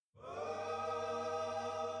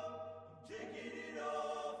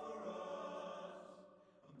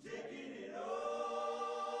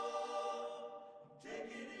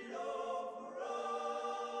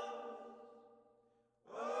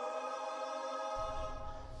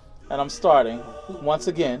and I'm starting once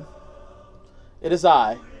again. It is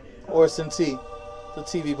I, Orson T, the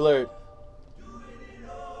TV Blurred.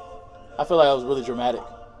 I feel like I was really dramatic.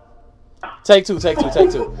 Take two.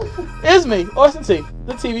 It's me, Orson T,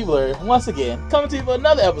 the TV Blurred, once again, coming to you for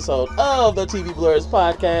another episode of the TV Blurred's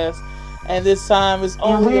podcast. And this time is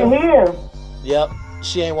only... And we're here. Yep.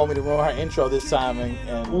 She ain't want me to ruin her intro this time and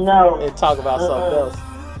talk about something else.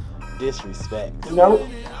 Disrespect. Nope.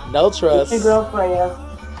 No trust. It's your girl Freya.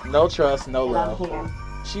 No trust, no love. I'm here.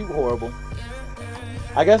 She horrible.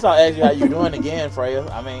 I guess I'll ask you how you doing again, Freya.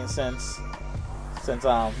 I mean, since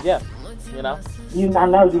yeah, you know. I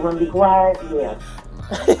know you want to be quiet. Yeah.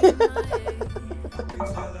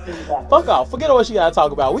 Fuck off. Forget what she gotta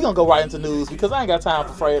talk about. We gonna go right into news because I ain't got time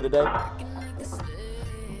for Freya today.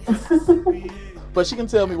 But she can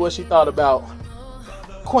tell me what she thought about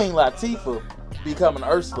Queen Latifah becoming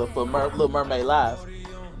Ursula for Little Mermaid Live.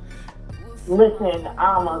 Listen,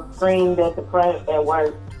 I almost screamed at the front at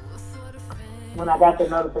work when I got the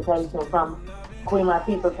notification from Queen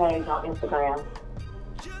Latifah page on Instagram.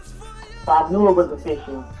 So I knew it was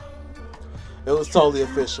official. It was totally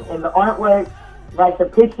official. And the artwork, like the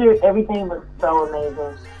picture, everything was so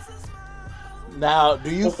amazing. Now, do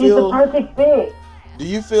you and feel... She's the perfect fit. Do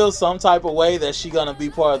you feel some type of way that she's gonna be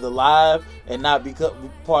part of the live and not be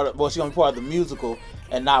part of? Well, she's gonna be part of the musical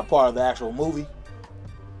and not part of the actual movie.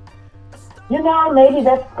 You know, maybe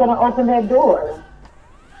that's gonna open that door.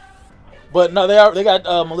 But no, they got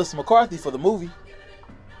Melissa McCarthy for the movie.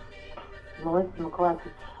 Melissa McCarthy.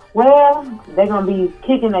 Well, they're gonna be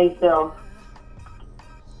kicking themselves.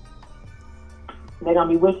 They're gonna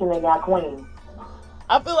be wishing they got Queen.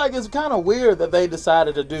 I feel like it's kind of weird that they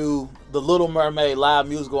decided to do the Little Mermaid live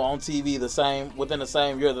musical on TV within the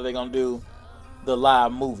same year that they're gonna do the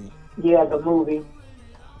live movie. Yeah, the movie.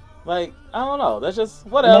 Like, I don't know. That's just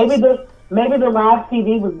what else. Maybe the live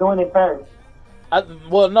TV was doing it first.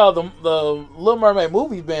 The Little Mermaid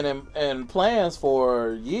movie's been in plans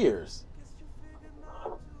for years.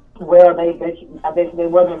 Well, I bet you they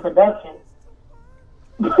wasn't in production.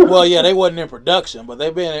 Well, yeah, they wasn't in production, but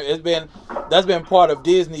that's been part of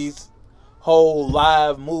Disney's whole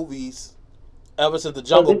live movies ever since the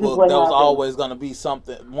Jungle Book. That was always going to be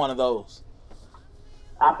one of those.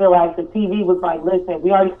 I feel like the TV was like, listen,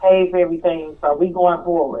 we already paid for everything, so we going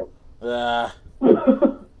forward.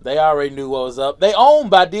 They already knew what was up. They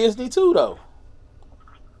owned by Disney too, though.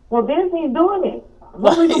 Well, Disney's doing it.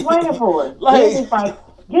 What are we complaining for? Disney's like,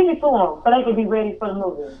 give it to them so they can be ready for the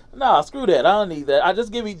movie. Nah, screw that. I don't need that.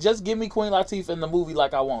 Just give me Queen Latifah in the movie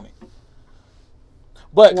like I want it.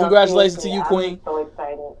 But congratulations to you, Queen. I'm so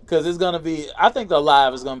excited. Because it's going to be, I think the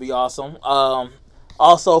live is going to be awesome.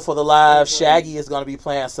 Also for the live, Shaggy is going to be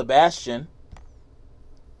playing Sebastian.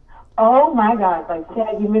 Oh my God, like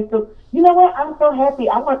Shaggy, Mr. You know what? I'm so happy.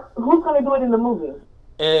 Who's going to do it in the movie?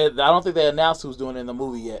 I don't think they announced who's doing it in the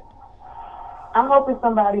movie yet. I'm hoping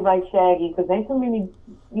somebody like Shaggy, because there's so many,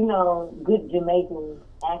 good Jamaican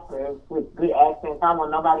actors with good accents. I don't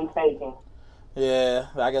want nobody faking. Yeah,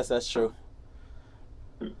 I guess that's true.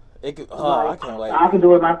 I can't wait. I can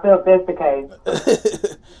do it myself. That's the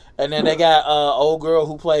case. And then they got old girl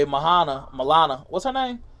who played Moana. What's her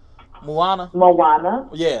name? Moana.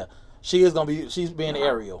 Yeah, she's being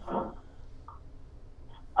Ariel.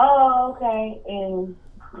 Oh, okay. And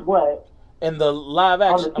what? In the live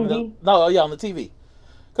action. On the TV? On the TV.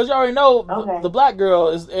 Because you already know the black girl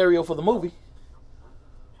is Ariel for the movie.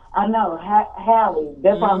 I know, Hallie.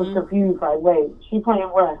 That's why I was confused. Like, wait, she playing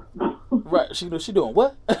what? Right, she doing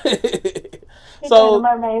what? She playing the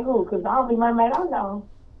mermaid who? Because the only mermaid I know.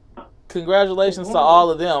 Congratulations to all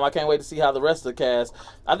of them. I can't wait to see how the rest of the cast.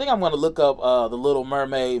 I think I'm going to look up the Little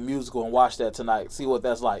Mermaid musical and watch that tonight. See what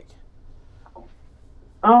that's like.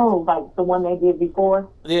 Oh, like the one they did before?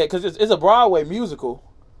 Yeah, because it's a Broadway musical.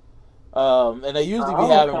 And they usually be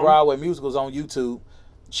having Broadway musicals on YouTube.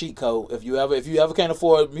 Cheat code. If you ever can't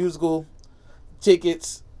afford musical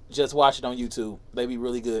tickets, just watch it on YouTube. They be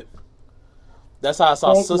really good. That's how I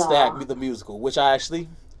saw Sister Act the musical, which I actually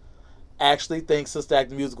think Sister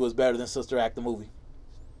Act the musical is better than Sister Act the movie.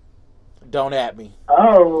 Don't at me.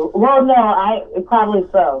 Oh, well, no, probably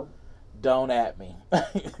so. Don't at me.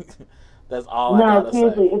 That's all I gotta say. No,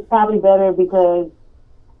 seriously, it's probably better because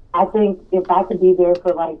I think if I could be there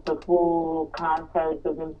for like the full concerts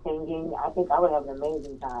of them singing, I think I would have an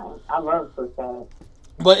amazing time. I love Sister Act.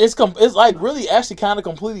 But it's like really actually kind of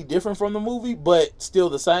completely different from the movie, but still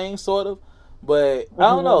the same sort of. But I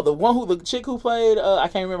don't know, the chick who played I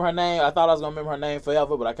can't remember her name. I thought I was gonna remember her name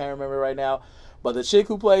forever, but I can't remember it right now. But the chick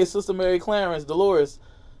who played Sister Mary Clarence, Dolores,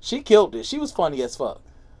 she killed it. She was funny as fuck.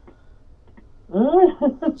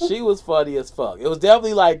 She was funny as fuck. It was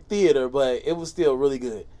definitely like theater, but it was still really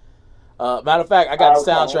good. Matter of fact, I got the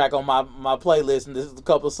soundtrack on my playlist, and this is a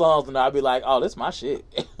couple of songs, and I'll be like, "Oh, this is my shit."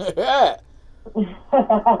 What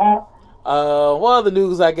other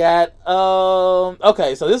news I got?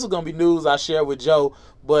 Okay, so this is gonna be news I share with Joe,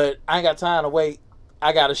 but I ain't got time to wait.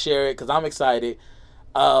 I gotta share it because I'm excited.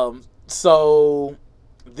 So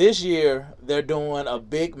this year they're doing a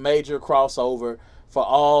big major crossover for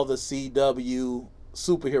all the CW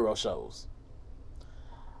superhero shows.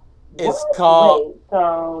 It's called. Wait,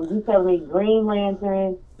 so you tell me Green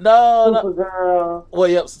Lantern? No, Supergirl. Well,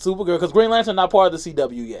 yep, Supergirl, because Green Lantern not part of the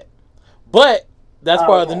CW yet, but that's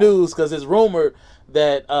part of the news because it's rumored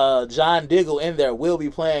that John Diggle in there will be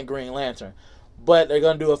playing Green Lantern, but they're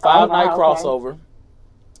gonna do a 5-night crossover.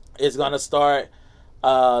 It's gonna start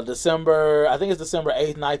December. I think it's December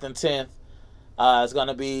 8th, 9th, and 10th. It's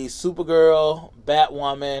gonna be Supergirl,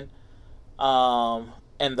 Batwoman,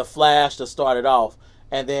 and the Flash to start it off.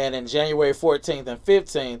 And then in January 14th and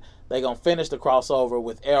 15th, they're going to finish the crossover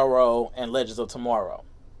with Arrow and Legends of Tomorrow.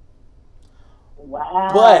 Wow.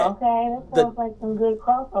 But okay, that sounds like some good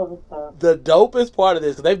crossover stuff. The dopest part of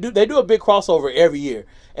this, because they do a big crossover every year.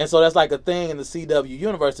 And so that's like a thing in the CW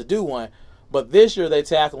universe to do one. But this year they're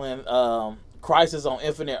tackling Crisis on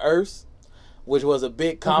Infinite Earths, which was a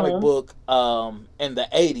big comic book in the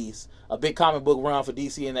 80s. A big comic book run for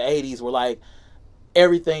DC in the 80s where like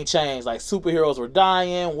everything changed. Like superheroes were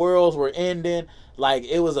dying, worlds were ending. Like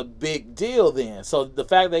it was a big deal then. So the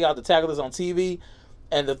fact they got to tackle this on TV,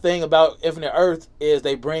 and the thing about Infinite Earth is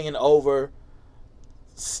they bringing over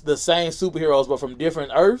the same superheroes but from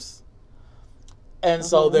different Earths. And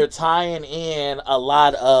so they're tying in a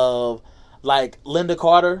lot of like Linda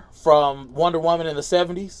Carter from Wonder Woman in the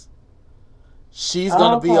 70s. She's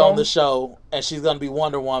going to be on the show, and she's going to be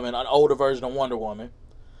Wonder Woman, an older version of Wonder Woman.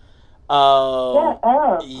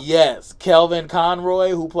 Yes, Kelvin Conroy,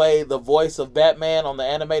 who played the voice of Batman on the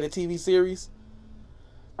animated TV series.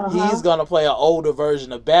 He's going to play an older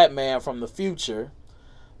version of Batman from the future.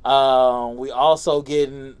 We also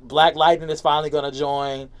getting Black Lightning is finally going to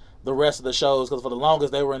join the rest of the shows, because for the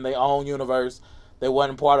longest they were in their own universe. They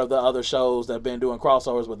wasn't part of the other shows that have been doing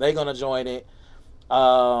crossovers, but they're going to join it.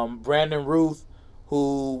 Brandon Routh,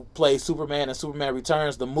 who plays Superman in Superman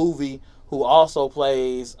Returns, the movie, who also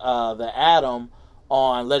plays the Atom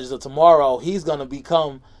on Legends of Tomorrow, he's gonna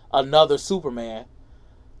become another Superman.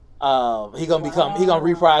 He gonna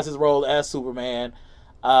reprise his role as Superman.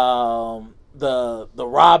 The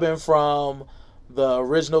Robin from the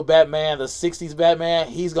original Batman, the 60s Batman,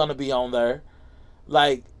 he's gonna be on there.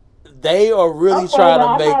 Like they are really trying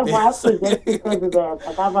to make this.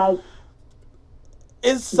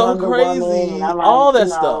 It's so crazy. All that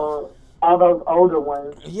stuff. All those older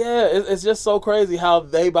ones. Yeah, it's just so crazy how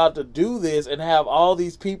they about to do this and have all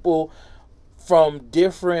these people from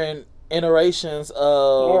different iterations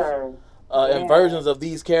of and versions of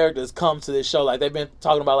these characters come to this show. Like they've been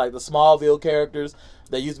talking about like the Smallville characters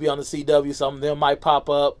that used to be on the CW. Some of them might pop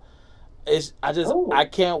up. I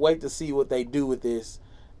can't wait to see what they do with this.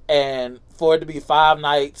 And for it to be 5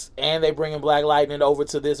 nights and they bringing Black Lightning over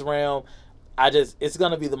to this realm, it's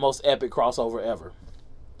gonna be the most epic crossover ever.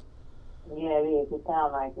 Yeah, it is. It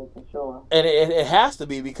sounds like it for sure. And it has to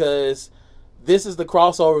be, because this is the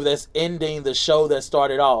crossover that's ending the show that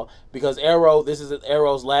started all. Because this is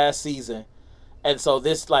Arrow's last season, and so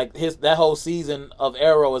this that whole season of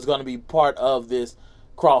Arrow is going to be part of this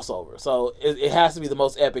crossover. So it has to be the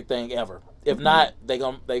most epic thing ever. If not, they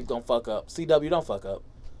gonna fuck up. CW, don't fuck up.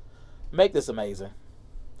 Make this amazing.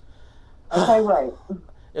 Okay, right.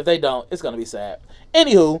 If they don't, it's gonna be sad.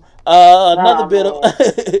 Anywho, another bit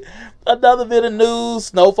of news.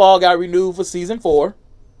 Snowfall got renewed for season 4.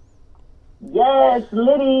 Yes,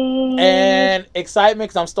 Liddy. And excitement,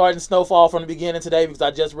 because I'm starting Snowfall from the beginning today, because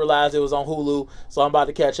I just realized it was on Hulu, so I'm about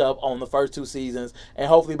to catch up on the first 2 seasons, and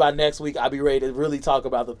hopefully by next week I'll be ready to really talk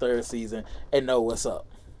about the 3rd season and know what's up.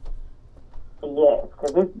 Yes,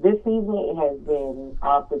 because this season has been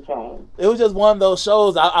off the chain. It was just one of those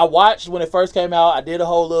shows I watched when it first came out. I did a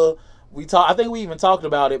whole little. I think we even talked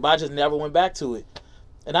about it, but I just never went back to it,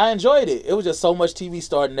 and I enjoyed it. It was just so much TV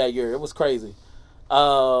starting that year. It was crazy.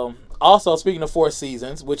 Also, speaking of 4th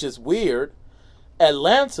seasons, which is weird,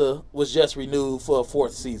 Atlanta was just renewed for a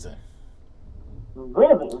 4th season.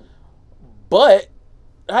 Really? But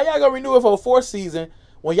how y'all gonna renew it for a 4th season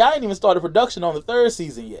when y'all ain't even started production on the 3rd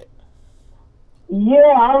season yet? Yeah,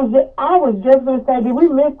 I was just gonna say, did we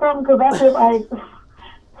miss something? Because I feel like,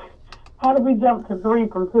 how did we jump to 3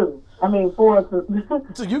 from 2? I mean 4 to.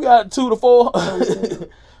 So you got 2 to 4.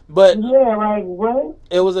 But yeah, like what?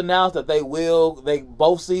 It was announced that they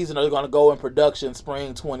both seasons are going to go in production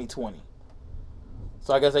spring 2020.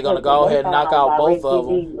 So I guess they're going to go ahead and knock out both of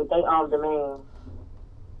them. But they on demand.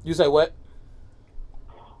 You say what?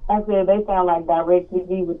 I said they sound like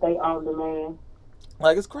DirecTV with they on demand.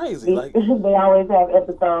 Like it's crazy. Like they always have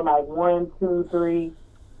episodes like 1, 2, 3,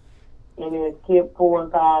 and then skip 4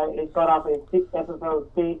 and 5. It start off at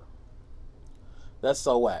episode 6. That's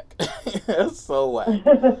so whack. That's so whack.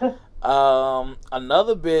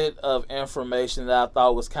 Another bit of information that I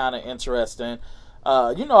thought was kind of interesting.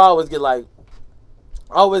 I always get like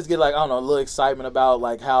I don't know, a little excitement about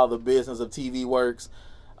like how the business of TV works.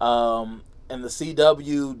 And the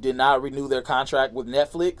CW did not renew their contract with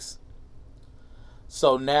Netflix.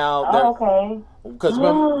 So now okay. Because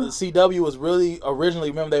remember, the CW was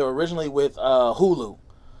they were originally with Hulu.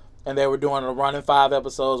 And they were doing a running 5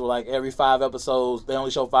 episodes where like every 5 episodes, they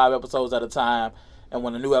only show 5 episodes at a time. And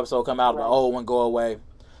when a new episode come out, the old one go away.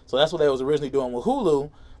 So that's what they was originally doing with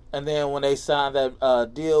Hulu. And then when they signed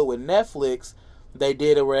that deal with Netflix, they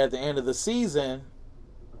did it where at the end of the season,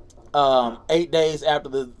 8 days after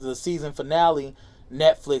the season finale,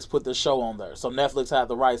 Netflix put the show on there. So Netflix had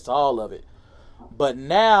the rights to all of it. But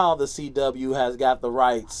now the CW has got the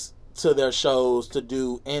rights to their shows to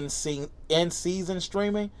do in-season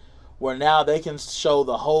streaming, where now they can show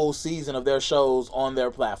the whole season of their shows on their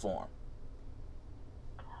platform.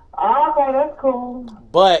 Okay, that's cool.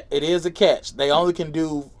 But it is a catch. They only can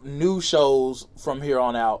do new shows from here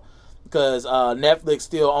on out because Netflix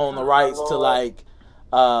still own the rights to like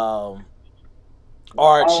Archie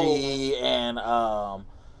and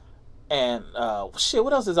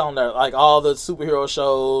what else is on there? Like all the superhero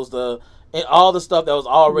shows, and all the stuff that was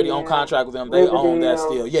already on contract with them, they own that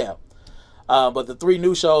still. Yeah. But the 3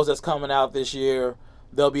 new shows that's coming out this year,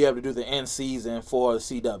 they'll be able to do the end season for the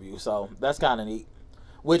CW. So that's kind of neat.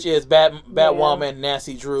 Which is Batwoman,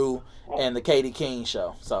 Nancy Drew, and the Katie King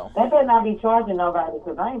show. So that better not be charging nobody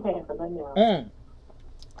because I ain't paying for nothing.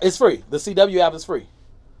 It's free. The CW app is free.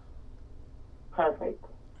 Perfect.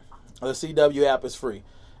 The CW app is free.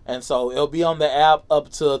 And so it'll be on the app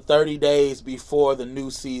up to 30 days before the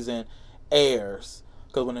new season airs.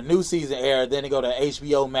 Because when the new season airs, then they go to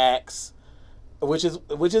HBO Max, which is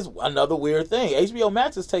another weird thing. HBO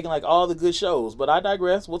Max is taking like all the good shows, but I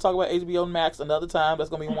digress. We'll talk about HBO Max another time. That's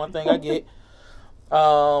gonna be one thing I get.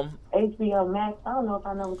 HBO Max. I don't know if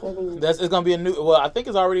I know what that is. It's gonna be a new. Well, I think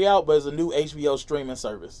it's already out, but it's a new HBO streaming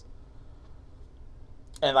service.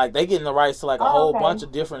 And like they getting the rights to like a whole bunch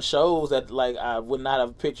of different shows that like I would not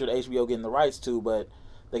have pictured HBO getting the rights to, but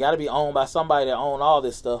they got to be owned by somebody that own all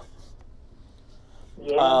this stuff.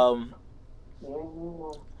 Yeah.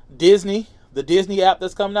 Disney, the Disney app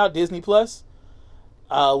that's coming out, Disney Plus.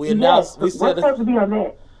 We announced. We said what's supposed to be on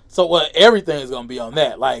that? So everything is gonna be on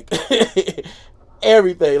that. Like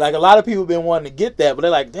everything. Like a lot of people have been wanting to get that, but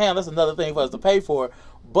they're like, damn, that's another thing for us to pay for.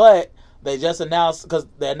 But they just announced because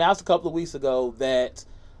they announced a couple of weeks ago that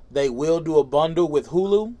they will do a bundle with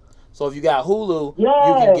Hulu. So if you got Hulu, you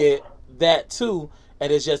can get that too,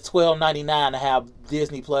 and it's just $12.99 to have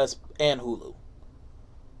Disney Plus and Hulu.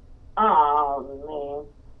 Oh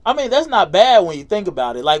man! I mean that's not bad when you think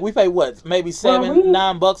about it. Like we pay what, maybe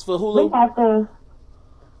 $7-9 for Hulu. We have the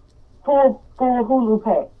full Hulu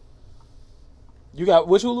pack. You got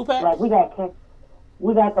which Hulu pack? Like we got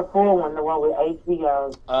the full one, the one with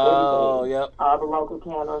HBO. Oh, yep. All the local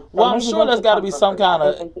channels. Well, I'm sure there's got to be some kind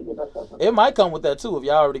of. It might come with that too if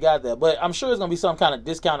y'all already got that, but I'm sure it's gonna be some kind of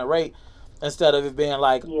discounted rate instead of it being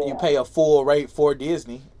like you pay a full rate for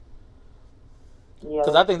Disney. Yeah.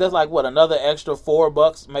 Because I think that's like what, another extra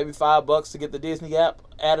 $4, maybe $5 to get the Disney app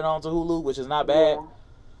added on to Hulu, which is not bad. Yeah.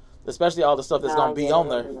 Especially all the stuff that's gonna be on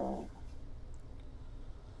there.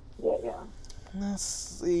 Yeah. Let's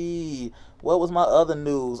see. What was my other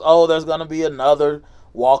news? Oh, there's going to be another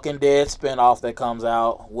Walking Dead spinoff that comes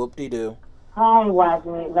out. Whoop-de-doo. I ain't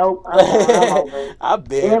watching it. Nope. I'm over it. I've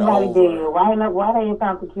been Everybody over did. Why they ain't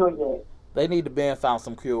found the cure yet? They need to be found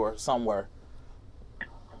some cure somewhere.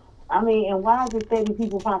 I mean, and why is it steady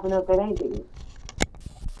people popping up that ain't dead?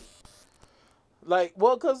 Like,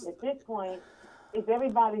 well, because... At this point, if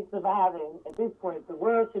everybody's surviving, at this point, the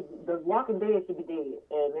Walking Dead should be dead,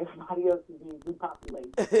 and everybody else should be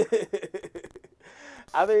repopulated.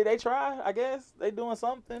 I mean, they try, I guess. They doing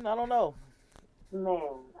something. I don't know. Man,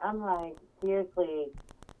 I'm like, seriously,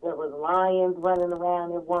 there was lions running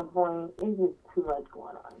around at one point. It's just too much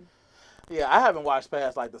going on. Yeah, I haven't watched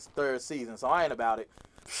past, like, the 3rd season, so I ain't about it.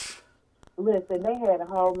 Listen, they had a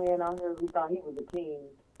whole man on here who thought he was a king.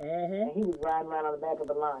 Mm-hmm. And he was riding around on the back of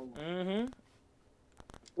a lion. Mm-hmm.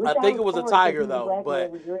 I think it was a tiger though,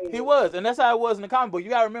 but he was, and that's how it was in the comic book. You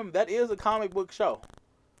gotta remember that is a comic book show.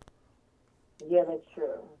 Yeah, that's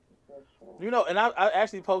true. You know, and I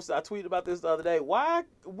actually posted, I tweeted about this the other day. What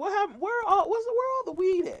happened? Where all the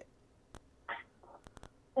weed at?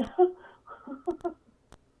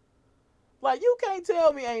 Like, you can't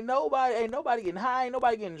tell me ain't nobody getting high, ain't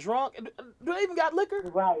nobody getting drunk. Do they even got liquor?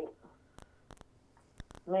 Right.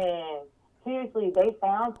 Man, seriously, they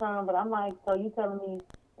found some, but I'm like, so you telling me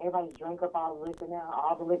everybody drank up all the liquor now?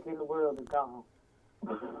 All the liquor in the world is gone.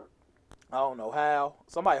 I don't know how.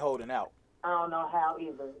 Somebody holding out. I don't know how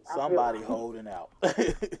either. Somebody holding out.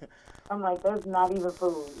 I'm like, there's not even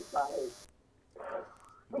food. Like,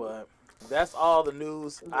 but that's all the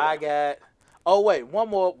news I got. Oh wait, one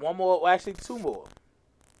more. Well, actually, two more.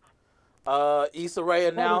 Issa Rae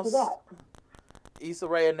announced. Issa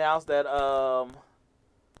Rae announced that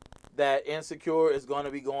that Insecure is going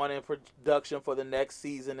to be going in production for the next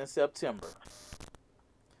season in September.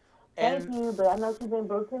 Thank you, but I know she's been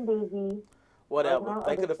booked and busy. Whatever.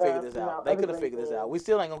 They could have figured this out. They could have figured this out. We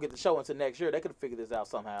still ain't going to get the show until next year. They could have figured this out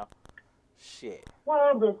somehow. Shit.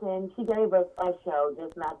 Well, listen, she gave us a show,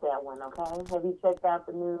 just not that one, okay? Have you checked out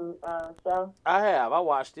the new show? I have. I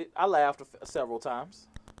watched it. I laughed several times.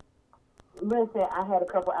 Listen, I had a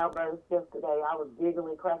couple outbursts yesterday. I was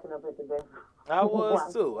giggling, cracking up at the best. I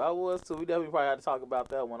was too. We definitely probably had to talk about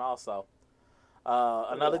that one also.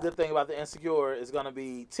 Another good thing about the Insecure is going to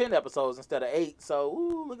be 10 episodes instead of 8.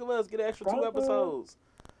 So, look at us, get an extra 2 episodes.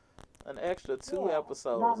 An extra 2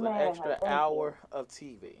 episodes. An extra hour of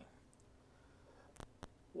TV.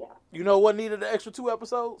 Yeah. You know what needed an extra 2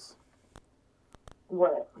 episodes?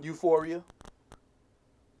 What? Euphoria.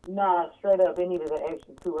 Nah, straight up, it needed an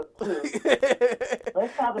extra 2 or 2.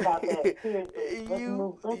 Let's talk about that. Seriously.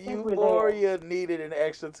 Euphoria needed an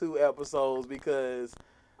extra 2 episodes because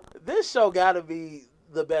this show got to be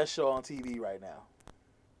the best show on TV right now.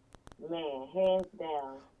 Man, hands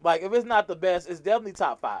down. Like, if it's not the best, it's definitely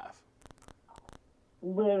top 5.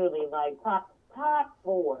 Literally, like top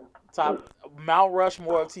 4. Top Mount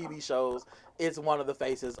Rushmore of TV shows. It's one of the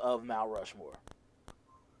faces of Mount Rushmore.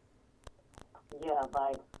 Yeah,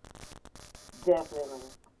 like, definitely.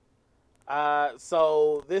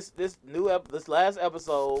 So this last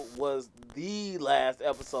episode was the last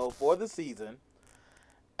episode for the season,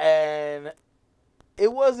 and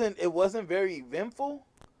it wasn't very eventful,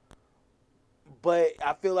 but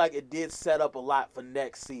I feel like it did set up a lot for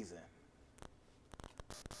next season.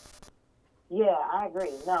 Yeah, I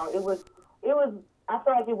agree. No, it was. I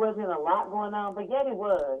feel like it wasn't a lot going on, but yet it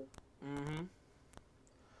was. Mm-hmm.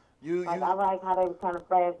 I like how they was kind of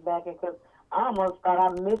flashbacking because I almost thought I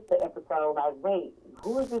missed the episode. Like, wait,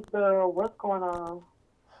 who is this girl? What's going on?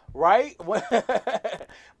 Right? But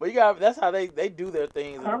that's how they do their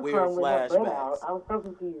things in weird flashbacks. I was so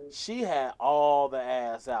confused. She had all the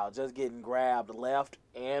ass out, just getting grabbed left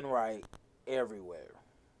and right everywhere.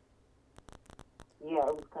 Yeah,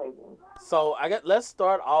 it was crazy. So let's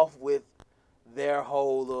start off with their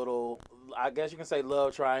whole little, I guess you can say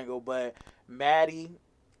love triangle, but Maddie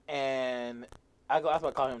and I'm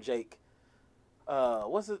gonna call him Jake.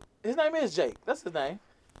 His name is Jake. That's his name,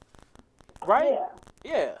 right?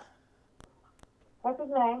 Yeah. What's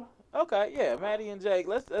his name? Okay, yeah, Maddie and Jake.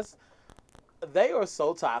 They are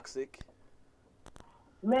so toxic.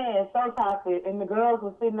 Man, so toxic. And the girls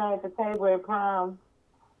were sitting there at the table at prom.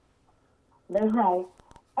 They're like,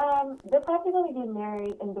 they're probably going to get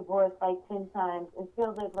married and divorced like 10 times and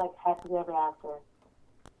still live like happily ever after.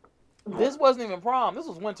 This wasn't even prom. This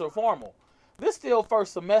was winter formal. This still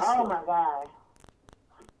first semester. Oh, my God.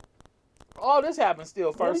 All this happened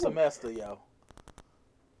still first semester, yo.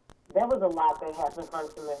 That was a lot that happened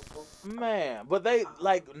first semester. Man, but they,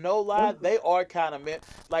 like, no lie, they are kind of meant.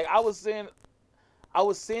 Like, I was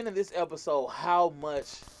seeing in this episode how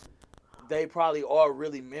much they probably are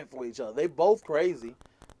really meant for each other. They both crazy.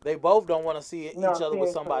 They both don't want to see each other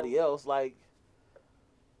with somebody else. Like,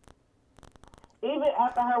 even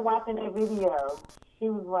after her watching that video, she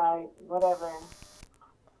was like, whatever.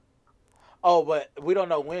 Oh, but we don't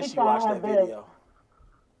know when she watched that video.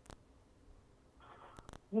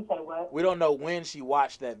 You say what? We don't know when she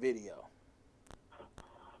watched that video.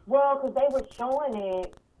 Well, because they were showing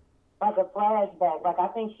it like a flashback. Like, I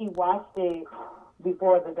think she watched it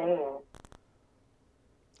before the dance.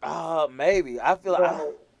 Maybe. I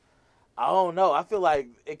don't know. I feel like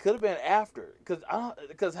it could have been after,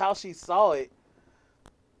 because how she saw it.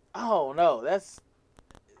 I don't know.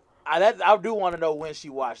 I do want to know when she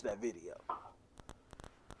watched that video.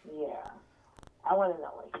 Yeah, I want to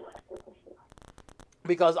know when she watched it for sure.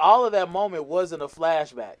 Because all of that moment wasn't a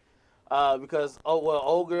flashback. Because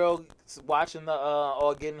old girl watching the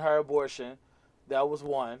or getting her abortion, that was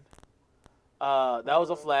one. That was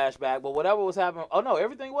a flashback. But whatever was happening, oh no,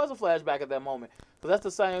 everything was a flashback at that moment. But that's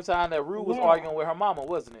the same time that Rue was arguing with her mama,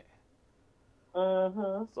 wasn't it?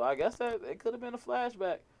 So I guess that it could have been a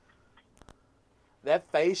flashback.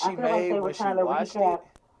 That face she made when she watched it.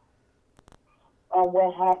 On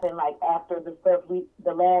what happened, like after the stuff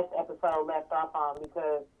the last episode left off on,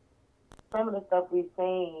 because some of the stuff we've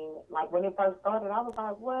seen, like when it first started, I was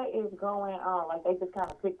like, what is going on? Like they just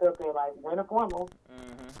kind of picked up there, like winter formal.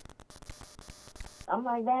 I'm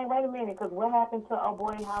like, dang, wait a minute, because what happened to our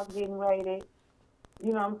boy house getting raided?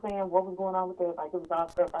 You know what I'm saying? What was going on with that? Like it was all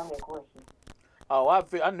stuff I had questions. Oh,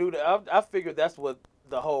 I knew that. I figured that's what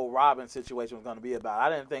the whole Robin situation was going to be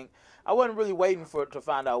about. I wasn't really waiting to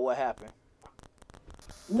find out what happened.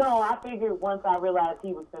 No, I figured once I realized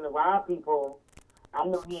he was going to rob people, I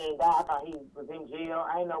knew he ain't died. I thought he was in jail.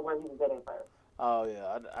 I didn't know where he was at first. Oh,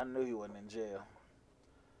 yeah. I knew he wasn't in jail.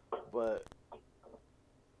 But,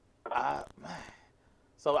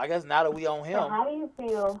 so I guess now that we on him. So how do you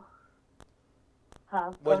feel?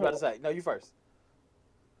 Huh? What you about to say? No, you first.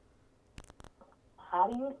 How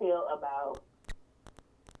do you feel about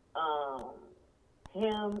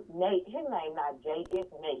him, Nate? His name not Jake,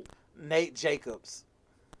 it's Nate. Nate Jacobs.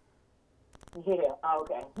 Yeah,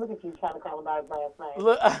 okay. Look at you trying to call him by his last name.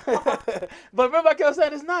 Look, but remember I kept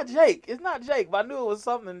saying it's not Jake. It's not Jake, but I knew it was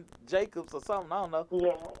something Jacobs or something. I don't know.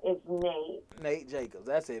 Yeah, it's Nate. Nate Jacobs.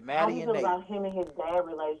 That's it. Maddie and Nate. How do you feel about him and his dad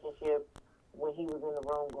relationship when he was in the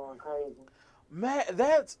room going crazy? Man,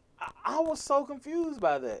 I was so confused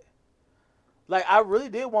by that. Like, I really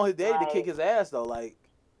did want his daddy to kick his ass, though. Like,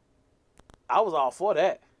 I was all for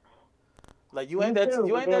that. Like, you ain't that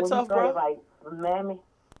tough, bro. Like,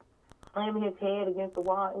 slamming his head against the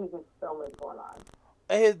wall, it was just so much going on.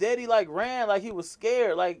 And his daddy, like, ran like he was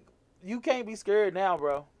scared. Like, you can't be scared now,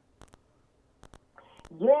 bro.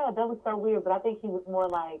 Yeah, that was so weird. But I think he was more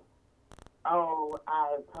like, oh,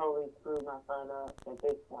 I totally screwed my son up at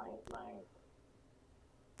this point. Like,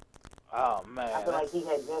 oh, man. I feel like he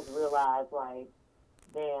had just realized, like,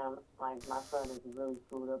 damn, like, my son is really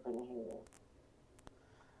screwed up in the head.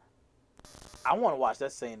 I want to watch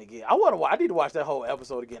that scene again. I need to watch that whole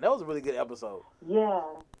episode again. That was a really good episode. Yeah.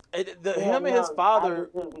 Him and his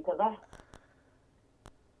father,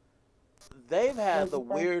 they've had the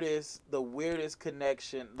weirdest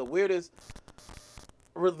connection, the weirdest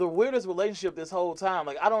relationship this whole time.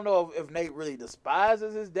 Like, I don't know if Nate really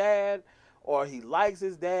despises his dad or he likes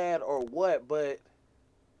his dad or what, but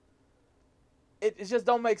it just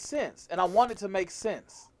don't make sense. And I want it to make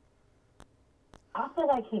sense. I feel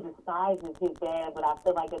like he despises his dad, but I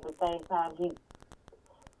feel like at the same time he's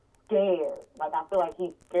scared. Like, I feel like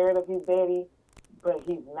he's scared of his daddy, but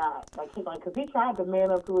he's not. Like, because he tried to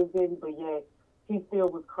man up to his daddy, but yet he still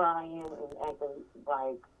was crying and acting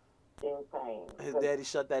like insane. His daddy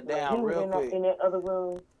shut that down real quick. In that other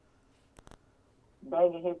room,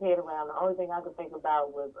 banging his head around. The only thing I could think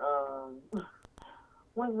about was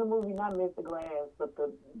what's the movie? Not Mr. Glass, but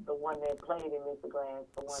the one that played in Mr. Glass.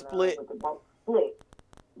 The one Split. With the Split.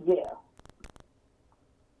 Yeah.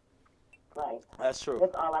 Like, that's true.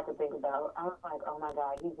 That's all I could think about. I was like, oh my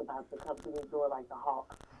God, he's about to come through this door like the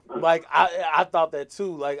Hawk. Like, I thought that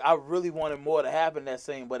too. Like, I really wanted more to happen in that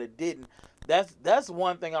scene, but it didn't. That's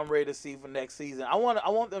one thing I'm ready to see for next season. I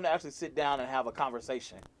want them to actually sit down and have a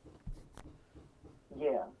conversation.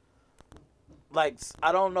 Yeah. Like,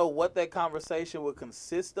 I don't know what that conversation would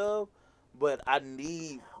consist of, but I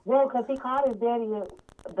need... Well, because he called his daddy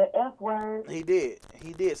the F word. He did.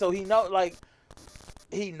 So he knows, like,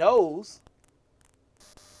 he knows.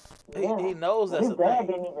 Yeah. He knows that's his a thing. His dad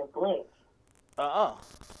didn't even flinch.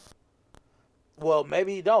 Well,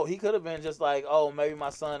 maybe he don't. He could have been just like, oh, maybe my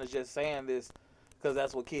son is just saying this because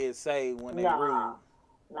that's what kids say when they rude.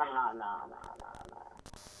 Nah.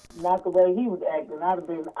 Not the way he was acting. I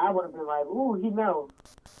would have been like, ooh, he knows.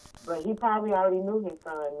 But he probably already knew his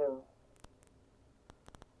son knew.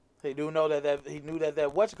 He do know he knew that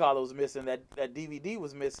whatchamacallit was missing, that DVD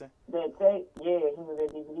was missing. That tape, yeah, he knew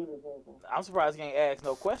that DVD was missing. I'm surprised he ain't asked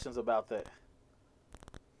no questions about that.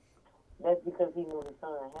 That's because he knew his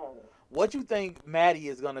son had it. What you think Maddie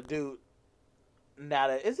is gonna do now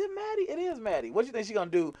that is it Maddie? It is Maddie. What you think she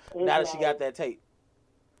gonna do now that she got that tape?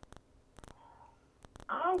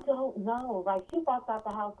 I don't know. Like, she walked out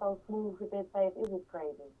the house so smooth with that tape. It was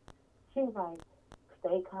crazy. She was like,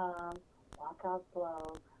 stay calm, walk out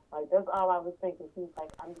slow. Like, that's all I was thinking. She was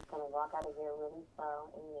like, I'm just going to walk out of here really slow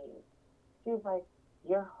and leave. She was like,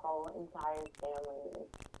 your whole entire family is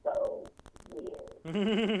so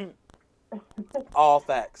weird. All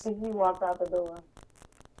facts. And she walked out the door.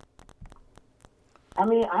 I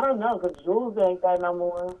mean, I don't know, because Jules ain't there no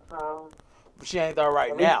more, so. She ain't there right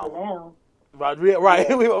At least now. for now. Right. Yeah.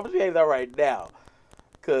 She ain't there right now.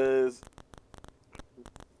 Cause,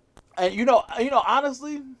 and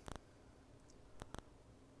honestly,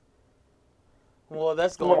 well,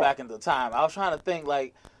 that's going Yeah. back into time. I was trying to think,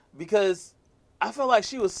 like, because I feel like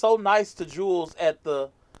she was so nice to Jules at the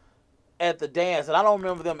dance, and I don't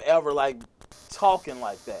remember them ever like talking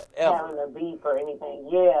like that ever. Having a beef or anything.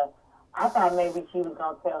 Yeah. I thought maybe she was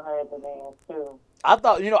going to tell her at the dance, too. I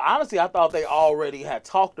thought, honestly, I thought they already had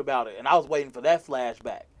talked about it, and I was waiting for that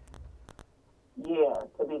flashback. Yeah,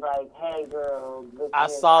 to be like, hey, girl, I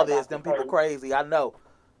saw this. Them people crazy. I know.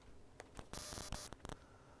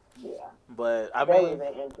 Yeah. But I that mean,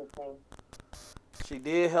 was interesting. She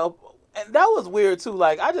did help, and that was weird too.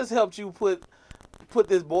 Like, I just helped you put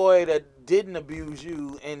this boy that didn't abuse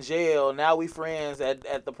you in jail. Now we friends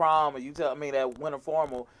at the prom, and you tell me that winter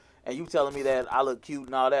formal, and you telling me that I look cute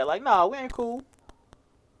and all that. Like, no, we ain't cool.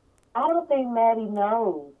 I don't think Maddie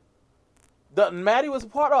knows. Maddie was a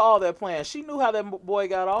part of all that plan. She knew how that boy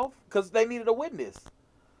got off because they needed a witness.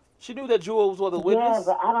 She knew that Jules was a witness. Yeah,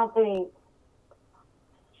 but I don't think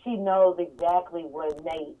she knows exactly what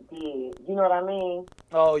Nate did. You know what I mean?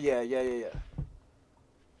 Oh, yeah.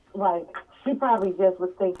 Like, she probably just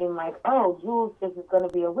was thinking, like, oh, Jules just is going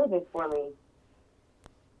to be a witness for me.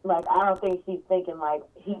 Like, I don't think she's thinking, like,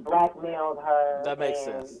 he blackmailed her. That makes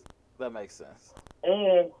sense.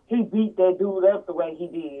 And he beat that dude up the way he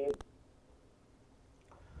did.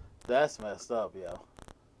 That's messed up, yo.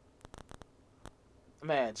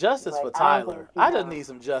 Man, justice for Tyler. I just need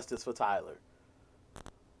some justice for Tyler.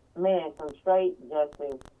 Man, some straight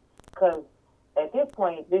justice. Because at this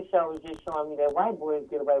point, this show is just showing me that white boys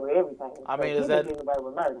get away with everything. I mean, is that getting away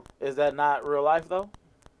with murder? Is that not real life though?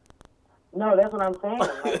 No, that's what I'm saying.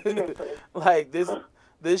 Like, seriously. Like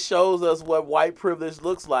this shows us what white privilege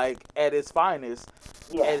looks like at its finest.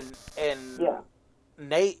 Yeah. And yeah.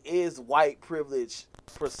 Nate is white privilege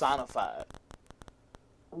personified.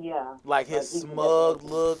 Yeah. Like his smug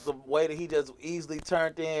look, the way that he just easily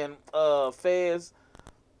turned in Fez.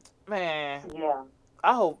 Man. Yeah.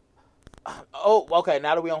 I hope. Oh, okay.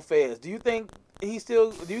 Now that we on Fez, do you think he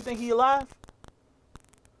alive?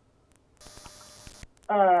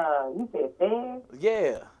 You said Fez?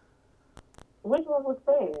 Yeah. Which one was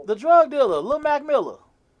Fez? The drug dealer, Lil Mac Miller.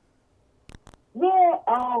 Yeah.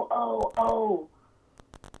 Oh.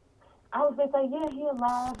 I was gonna say, yeah, he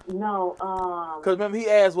alive. No. Because remember he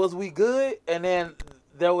asked, "Was we good?" And then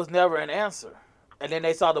there was never an answer. And then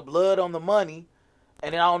they saw the blood on the money.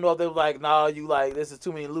 And then I don't know if they were like, "Nah, you like this is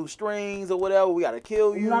too many loose strings or whatever. We gotta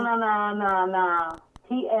kill you." No.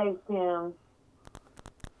 He asked him,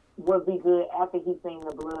 "Was he good?" after he seen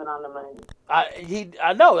the blood on the money.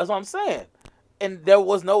 I know, that's what I'm saying. And there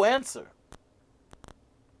was no answer.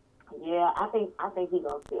 Yeah, I think he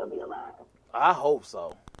gonna still be alive. I hope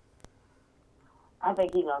so. I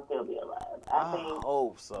think he gonna still be alive. I think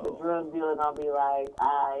hope so. The drug dealer gonna be like,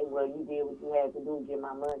 "Alright, well, you did what you had to do to get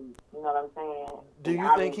my money." You know what I'm saying? Do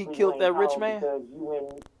you think he killed that rich man? Because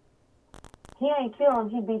he ain't kill him.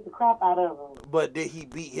 He beat the crap out of him. But did he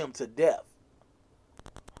beat him to death?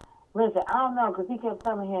 Listen, I don't know, because he kept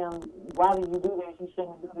telling him, "Why did you do this? You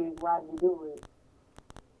shouldn't do this. Why did you do it?"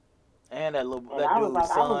 And that dude's son I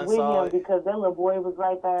was with saw him it. because that little boy was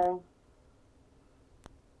right there.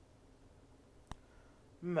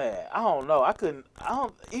 Man, I don't know.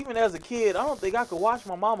 Even as a kid, I don't think I could watch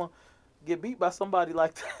my mama get beat by somebody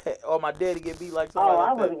like that, or my daddy get beat like somebody like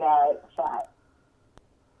that. I would have got shot.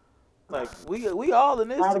 Like, we all in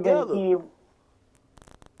this together. Been a kid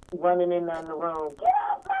running in the room. Get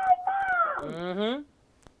out my mom! Mm-hmm.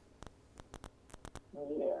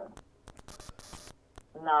 Yeah.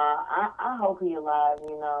 Nah, I hope he alive,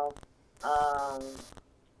 you know.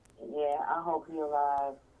 Yeah, I hope he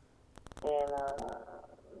alive. And,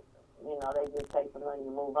 they just take the money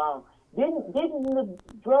and move on. Wasn't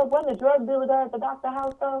the drug dealer there at the doctor's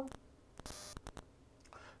house, though?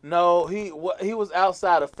 No, he was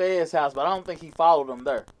outside of Fed's house, but I don't think he followed him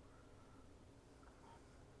there.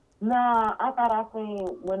 Nah, I thought I seen,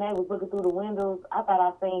 when they was looking through the windows, I thought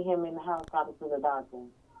I seen him in the house talking to the doctor.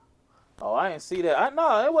 Oh, I didn't see that.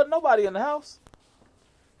 There wasn't nobody in the house.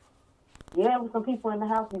 Yeah, there was some people in the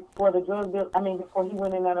house before before he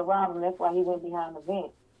went in there to rob him. That's why he went behind the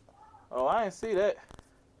vent. Oh, I didn't see that.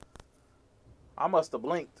 I must have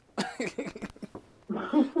blinked.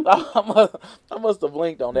 I must have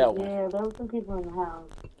blinked on that one. Yeah, there was some people in the house.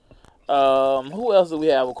 Who else do we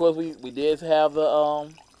have? Of course, we did have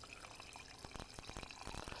the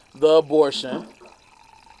abortion.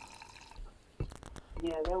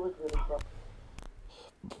 Yeah, that was really tough.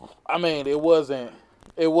 I mean, it wasn't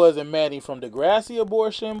it wasn't Manny from Degrassi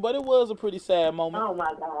abortion, but it was a pretty sad moment. Oh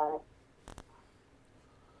my God.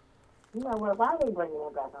 You know what? Why are they bringing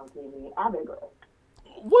it back on TV? I digress.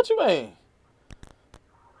 What you mean?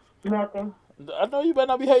 Nothing. I know you better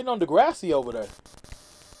not be hating on Degrassi over there.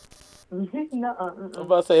 No. I'm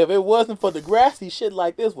about to say, if it wasn't for Degrassi, shit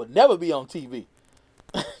like this would never be on TV.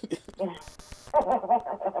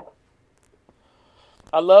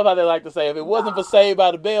 I love how they like to say, if it wasn't for Saved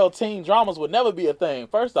by the Bell, teen dramas would never be a thing.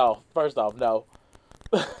 First off, no.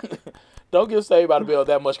 Don't give Saved by the Bell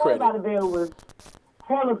that much credit. Saved by the Bell was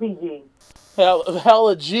hella PG.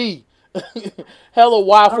 Hella G. Hella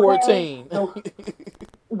Y14. Okay.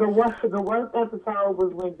 The worst episode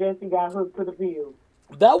was when Jesse got hooked to the field.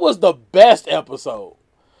 That was the best episode.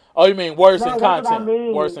 Oh, you mean worse in content? What I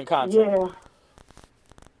mean. Worse in content.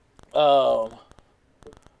 Yeah.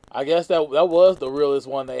 I guess that was the realest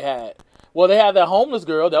one they had. Well, they had that homeless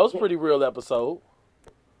girl. That was a pretty real episode.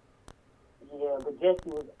 Yeah, but Jesse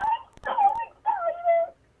was.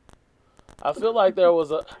 I feel like there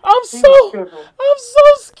was a. I'm so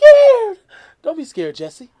scared. Don't be scared,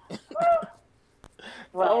 Jesse.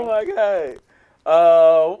 Right. Oh my God.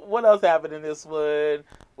 What else happened in this one?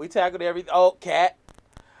 We tackled everything. Oh, Kat.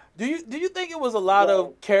 Do you think it was a lot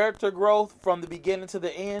of character growth from the beginning to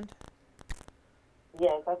the end?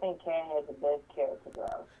 Yes, I think Kat had the best character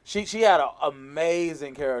growth. She had an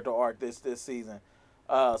amazing character arc this season.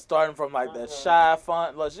 Starting from like the shy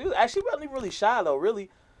fun. Like, she wasn't even really shy though, really,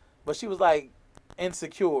 but she was like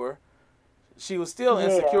insecure. She was still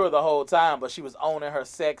insecure the whole time, but she was owning her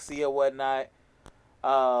sexy or whatnot.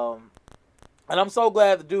 And I'm so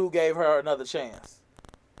glad the dude gave her another chance.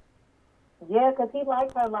 Yeah, because he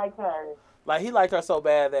liked her like her. Like, he liked her so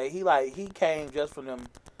bad that he came just from them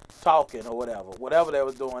talking or whatever they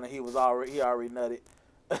was doing, and he already nutted.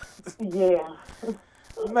 Yeah.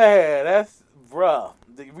 Man, that's bruh.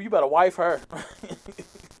 You better wife her.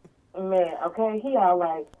 Man, okay, he all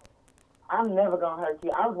like, I'm never gonna hurt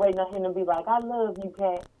you. I was waiting on him to be like, I love you,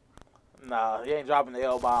 Kat. Nah, he ain't dropping the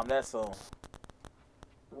L-bomb that soon.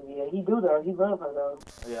 Yeah, he do though. He love her though.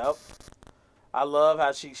 Yep. I love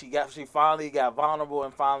how she finally got vulnerable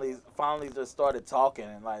and finally just started talking,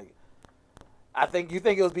 and like, you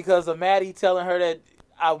think it was because of Maddie telling her that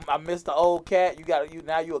I missed the old Kat.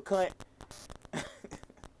 Now you a cunt.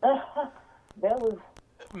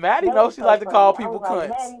 Maddie knows she like to call people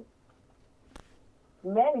cunts.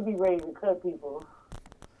 Maddie be ready to cut people.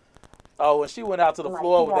 Oh, when she went out to the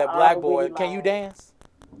floor with that black boy, can you dance?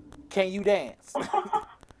 Can you dance?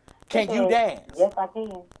 Can you dance? Yes, I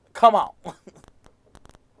can. Come on.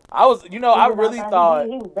 I really thought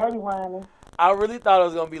he was dirty whining. I really thought it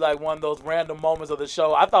was gonna be like one of those random moments of the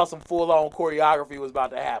show. I thought some full-on choreography was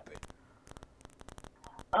about to happen.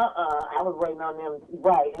 I was waiting on them.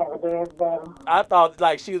 Right, have a dance battle. I thought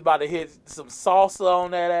like she was about to hit some salsa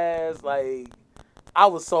on that ass. Like, I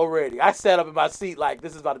was so ready. I sat up in my seat like,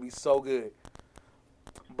 this is about to be so good.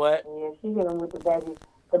 But yeah, she hit him with the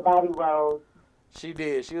body rolls. She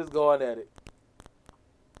did. She was going at it.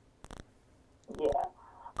 Yeah.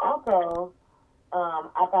 Also,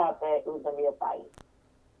 I thought that it was gonna be a fight.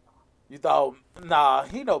 You thought? Nah,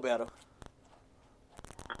 he know better.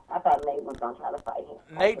 I thought Nate was gonna try to fight him.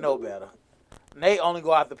 Nate know better. Nate only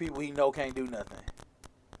go after people he know can't do nothing.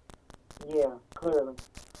 Yeah, clearly.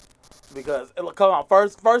 Because come on,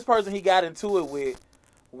 first person he got into it with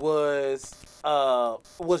was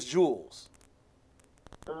Jules.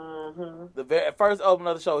 Mm-hmm. The very first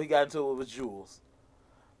opening of the show he got into it with Jules.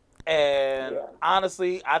 And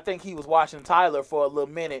honestly, I think he was watching Tyler for a little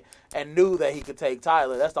minute and knew that he could take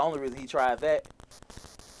Tyler. That's the only reason he tried that.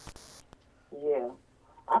 Yeah.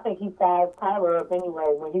 I think he sized Tyler up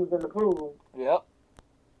anyway when he was in the pool. Yep.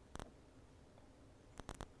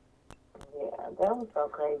 Yeah, that was so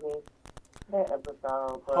crazy. That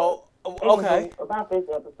episode. But okay. Anyway, about this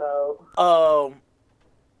episode.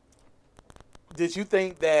 Did you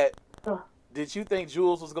think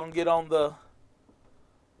Jules was gonna get on the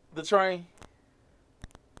train?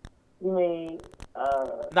 You mean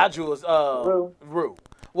not Jules, Rue.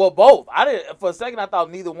 Well, both. For a second I thought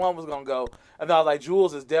neither one was gonna go. And then I was like,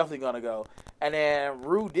 Jules is definitely gonna go. And then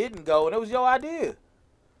Rue didn't go, and it was your idea.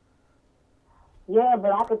 Yeah,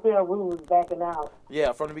 but I could tell Rue was backing out.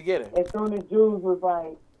 Yeah, from the beginning. As soon as Jules was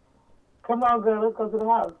like, come on, girl, let's go to the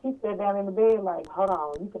house. She sat down in the bed like, hold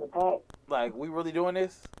on, you could have packed. Like, we really doing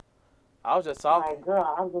this? I was just talking. Like,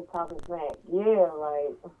 girl, I was just talking smack. Yeah,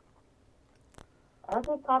 like, I was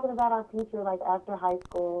just talking about our future, like, after high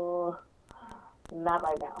school. Not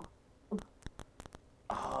right now.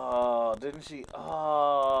 Oh, didn't she?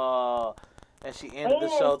 Oh. And she ended the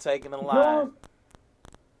show taking the line.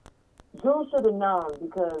 Drew should have known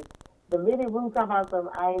because the minute Rue talking about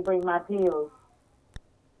something, I ain't bring my pills.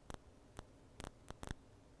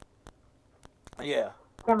 Yeah.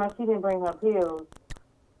 Talking about she didn't bring her pills,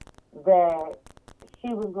 that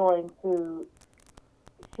she was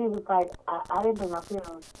like, I didn't bring my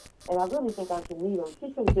pills, and I really think I should need them.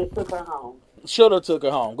 She should have just took her home. Should have took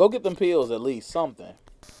her home. Go get them pills at least, something.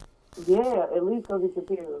 Yeah, at least go get your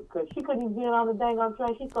pills. Because she couldn't even get on the dang on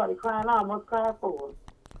train. She started crying. I almost cried for her.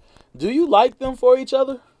 Do you like them for each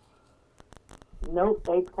other? Nope,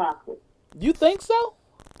 they toxic. You think so?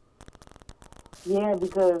 Yeah,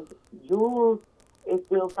 because Jules is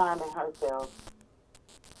still finding herself.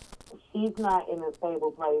 She's not in a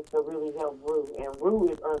stable place to really help Rue, and Rue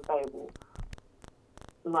is unstable.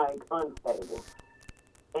 Like, unstable.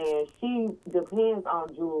 And she depends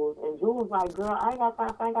on Jules, and Jules like, girl, I ain't got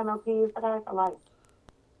time, I ain't got no kids, I got a life.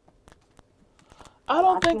 I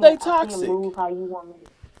don't think they toxic. I can't move how you want me.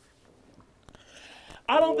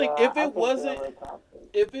 I don't think if it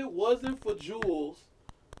wasn't for Jules,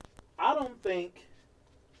 I don't think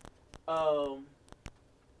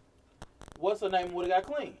what's her name would have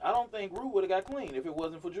got clean. I don't think Rue would have got clean if it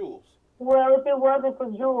wasn't for Jules. Well, if it wasn't for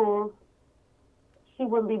Jules, she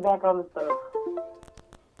wouldn't be back on the stuff.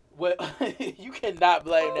 Well, you cannot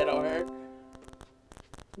blame that on her.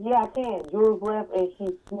 Yeah, I can. Jules left and she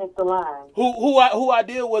sniffed the line. Who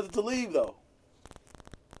idea was it to leave though?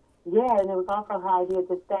 Yeah, and it was also her idea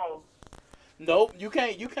to stay. Nope, you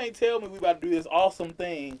can't tell me we about to do this awesome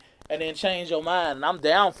thing and then change your mind, and I'm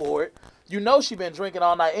down for it. You know she been drinking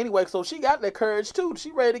all night anyway, so she got that courage too.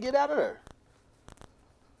 She ready to get out of there.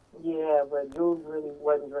 Yeah, but Jules really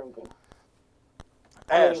wasn't drinking.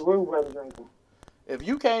 Rue wasn't drinking. If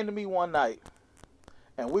you came to me one night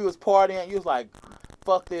and we was partying, you was like,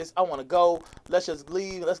 fuck this, I want to go, let's just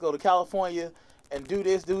leave, let's go to California and do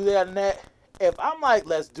this, do that, and that. If I'm like,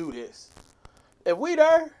 let's do this, if we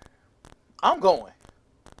there, I'm going.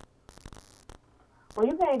 Well,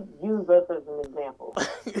 you can't use us as an example.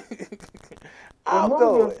 I'm Remove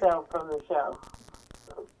going. yourself from the show.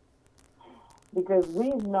 Because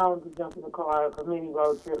we've known to jump in the car for many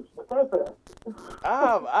road trips, but that's us.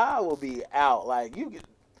 I will be out. Like you get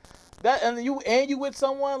that, and you with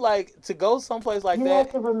someone like to go someplace like you that. You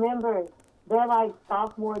have to remember, they're like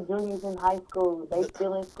sophomore, juniors in high school. They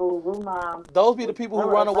still in school. Room mom. Those be the people who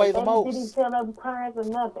run away the most. They didn't tell their parents or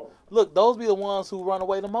nothing. Look, those be the ones who run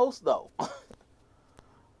away the most, though.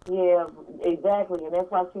 Yeah, exactly. And that's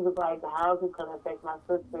why she was like, how is it going to affect my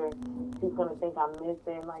sister? She's going to think I'm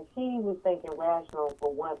missing. Like, she was thinking rational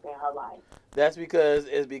for once in her life. That's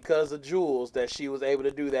because of Jules that she was able to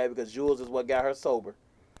do that, because Jules is what got her sober.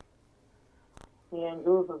 Yeah, and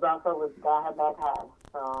Jules was also what got her back high.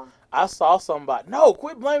 So I saw somebody. No,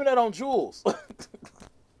 quit blaming that on Jules. Yeah,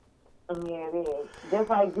 it is. Just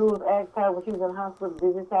like Jules asked her when she was in hospital,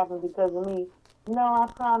 did this happen because of me? No,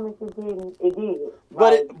 I promise it didn't. It did.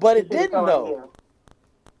 But it didn't though.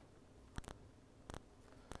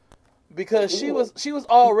 Because she was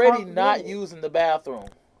already not using the bathroom.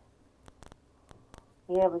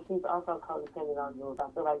 Yeah, but she's also codependent on Jules. I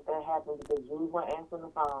feel like that happened because Jules wasn't answering the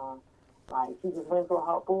phone. Like, she just went through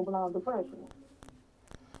a full-blown depression.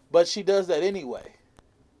 But she does that anyway.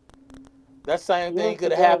 That same thing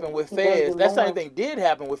could have happened with Fez. That same thing did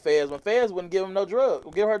happen with Fez when Fez wouldn't give her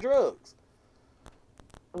drugs.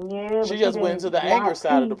 Yeah, she just went into the anger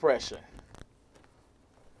side of depression.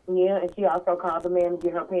 Yeah, and she also called the man to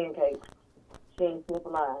get her pancakes. She ain't sniff a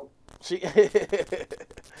line.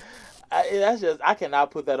 I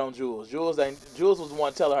cannot put that on Jules. Jules was the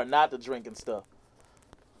one telling her not to drink and stuff.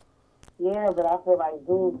 Yeah, but I feel like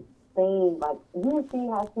Jules seemed like, you see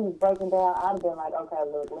how she was breaking down. I'd have been like, okay,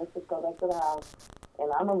 look, let's just go back to the house,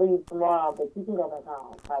 and I'm gonna leave tomorrow, but you can go back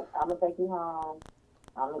home. Like, I'm gonna take you home.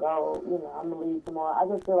 I'm gonna go, I'm gonna leave tomorrow. I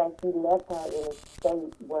just feel like she left her in a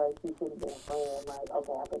state where she should have been a friend. Like,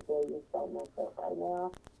 okay, I can tell you're so messed up right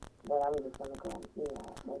now, but I'm just gonna come,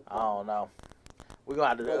 I don't know. We're gonna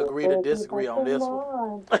have to agree to disagree on this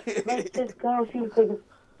one. Let's just go. She was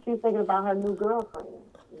thinking about her new girlfriend.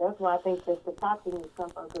 That's why I think that the toxic is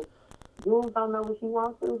something, because Jules don't know what she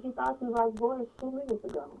wants to. She thought she liked boys 2 minutes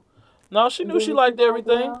ago. No, she knew she liked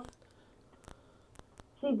everything.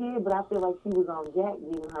 She did, but I feel like she was on Jack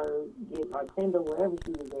getting her Tinder, wherever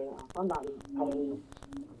she was at. Somebody's page,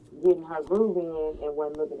 getting her groove in, and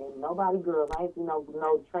wasn't looking at nobody girls. I ain't seen no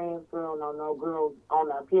trans girl, no girls on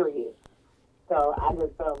her, period. So I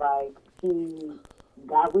just felt like she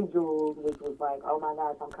got with Jules, which was like, oh my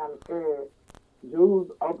gosh, I'm kind of scared. Rue,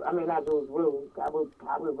 got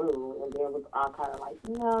with Rue, and then was all kind of like,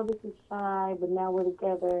 this is shy, but now we're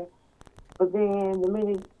together. But then the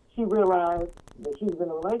minute she realized that she was in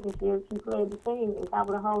a relationship, she fled the scene and got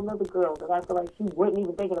with a whole other girl that I feel like she wasn't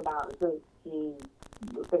even thinking about until she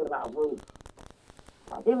was thinking about Ruth.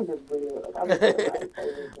 Like, it was just weird. Like, I just feel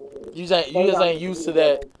like you just ain't used to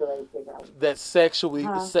that sexually.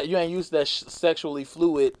 You ain't used to that sexually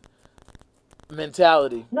fluid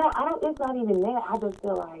mentality. No, I don't. It's not even that. I just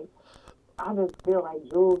feel like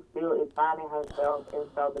Jules still is finding herself, and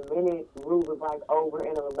so the minute Ruth was like over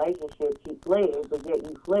in a relationship, she fled. But yet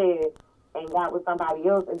you fled and got with somebody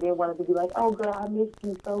else, and then wanted to be like, "Oh, girl, I missed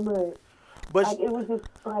you so much." But like, it was just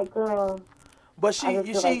like, girl. But she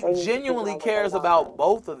genuinely cares about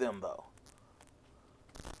both of them, though.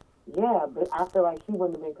 Yeah, but I feel like she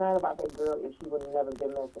wouldn't have been crying about that girl if she would have never been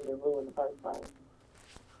messing with Rue in the first place.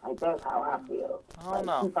 Like, that's how I feel. I don't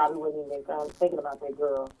know. She probably wouldn't even been thinking about that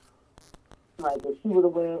girl. Like, if she would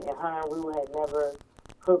have went and her and Rue had never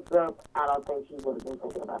hooked up, I don't think she would have been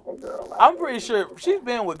thinking about that girl. Like, I'm pretty sure she's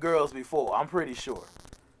been with girls before. I'm pretty sure.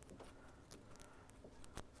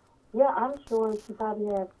 Yeah, I'm sure she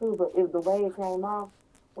probably has too, but the way it came off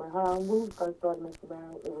when her and Rue first started messing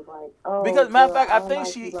around, it was like, oh. Because matter of fact, I think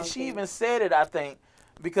she even said it. I think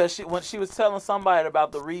because when she was telling somebody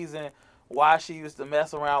about the reason why she used to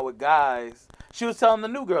mess around with guys, she was telling the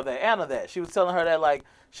new girl that Anna that she was telling her that like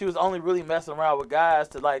she was only really messing around with guys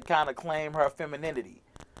to like kind of claim her femininity.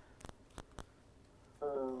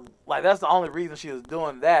 Like that's the only reason she was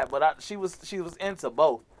doing that, but she was into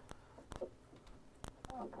both.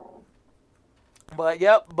 But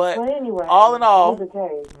anyway, all in all,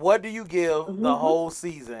 what do you give the whole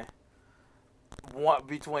season?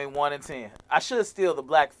 Between 1 and 10. I should steal the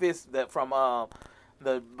Black Fist that from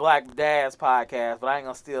the Black Dads podcast, but I ain't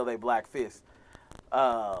gonna steal their Black Fist.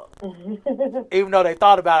 Even though they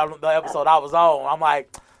thought about it on the episode I was on, I'm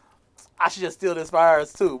like, I should just steal this for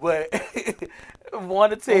hers too. But 1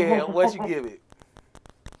 to 10, what you give it?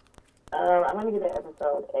 I'm gonna give the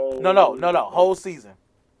episode a. No, whole season.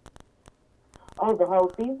 Oh, the whole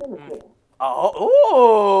season is good.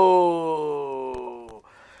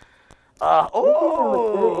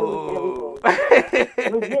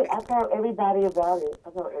 Legit, I told everybody about it.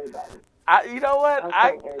 You know what?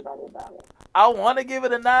 I told everybody about it. I want to give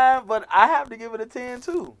it a 9, but I have to give it a 10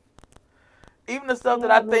 too. Even the stuff that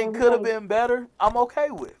I think could have been better, I'm okay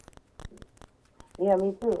with. Yeah,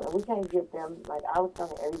 me too. And we can't get them. Like, I was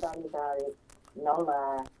telling everybody about it. No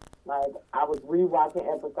lie. Like, I was rewatching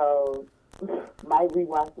episodes. Might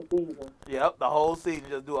rewatch the season. Yep, the whole season.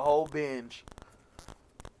 Just do a whole binge.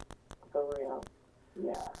 For real.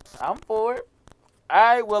 Yeah. I'm for it. All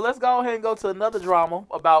right, well, let's go ahead and go to another drama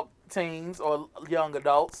about teens or young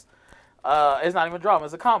adults. It's not even a drama.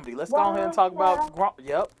 It's a comedy. Let's go ahead and talk about...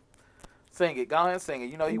 Yep. Sing it. Go ahead and sing it.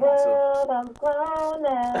 You know you want to. I'm grown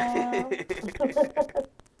now.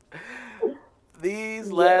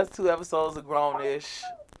 These last 2 episodes of Grownish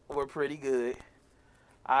were pretty good.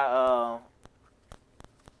 I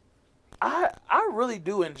really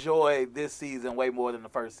do enjoy this season way more than the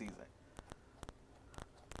first season.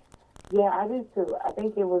 Yeah, I do too. I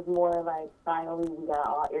think it was more like finally we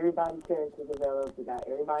got everybody's character developed. We got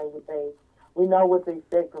everybody we know what to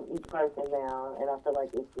expect from each person now, and I feel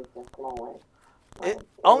like it's just flowing.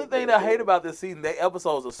 Only thing that I hate about this season, the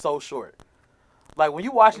episodes are so short. Like when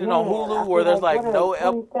you watching it on Hulu, where there's like no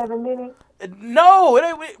 27 minutes. No, it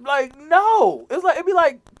ain't like no. It's like it'd be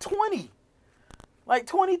like 20, like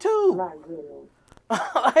 22. My goodness.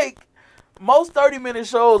 Like most 30-minute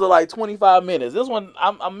shows are like 25 minutes. This one,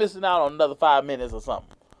 I'm missing out on another 5 minutes or something.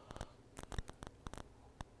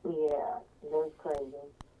 Yeah, that's crazy.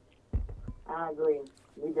 I agree.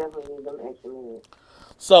 We definitely need them extra minutes.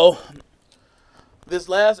 So, this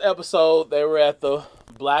last episode, they were at the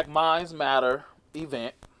Black Minds Matter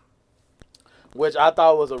event, which I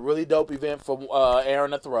thought was a really dope event for Aaron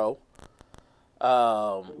to throw.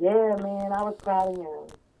 Yeah, man, I was proud of him.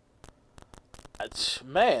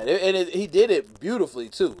 Man, he did it beautifully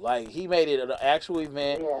too. Like he made it an actual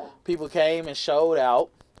event. Yeah. People came and showed out.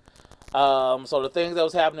 So the things that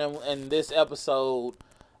was happening in this episode,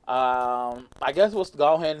 I guess we'll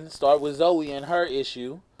go ahead and start with Zoe and her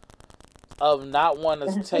issue of not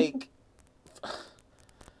wanting to take.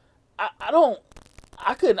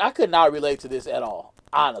 I could not relate to this at all,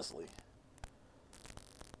 honestly.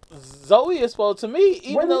 Zoe is supposed to me,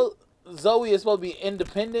 even though Zoe is supposed to be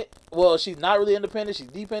independent. Well, she's not really independent. She's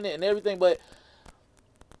dependent and everything, but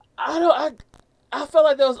I felt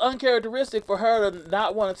like that was uncharacteristic for her to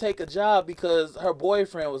not want to take a job because her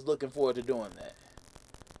boyfriend was looking forward to doing that.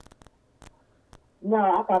 No,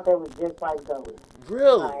 I thought that was just like Zoe.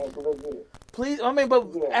 Really? Like, legit. Please, I mean, but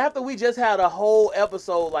after we just had a whole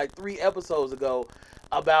episode, like 3 episodes ago,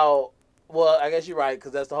 about Well, I guess you're right,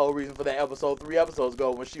 because that's the whole reason for that episode 3 episodes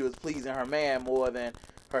ago when she was pleasing her man more than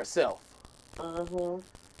herself. Mm-hmm.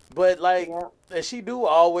 But, like, Yep. and she do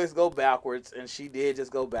always go backwards, and she did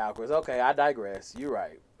just go backwards. Okay, I digress. You're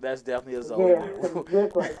right. That's definitely a Zoe move.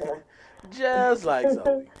 Just like her. Just like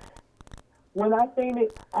Zoe. When I seen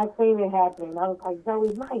it happening. I was like,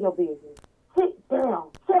 Zoe, mind your business. Sit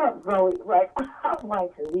down. Shut up, Zoe. Like, I'm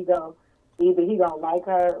like, here we go. Either he gonna like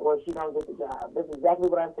her or she gonna get the job. That's exactly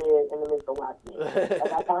what I said in the midst of watching it.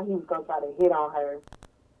 Like, I thought he was gonna try to hit on her,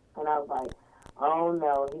 and I was like, oh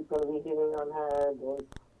no, he's gonna be hitting on her. Then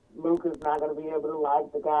Luca's not gonna be able to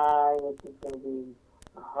like the guy. And it's just gonna be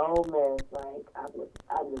a whole mess. Like, I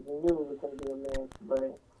just knew it was gonna be a mess.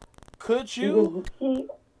 But Could you, he,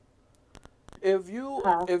 if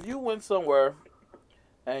you went somewhere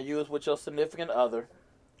and you was with your significant other,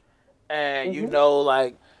 and you know,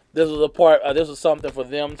 like, this was something for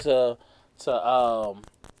them to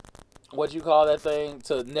what you call that thing,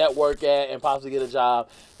 to network at and possibly get a job.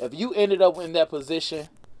 If you ended up in that position,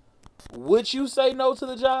 would you say no to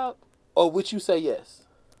the job, or would you say yes?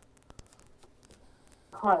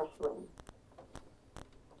 partially.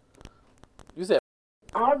 You said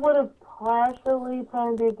I would have partially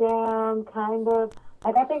turned it down, kind of.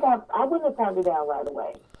 Like, I think I wouldn't have turned it down right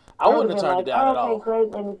away. I wouldn't have been turned like, it down at all. Okay,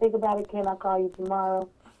 great. Let me think about it. Can I call you tomorrow?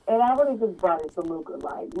 And I would have just brought it to Luca.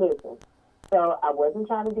 Like, listen. So I wasn't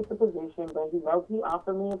trying to get the position, but he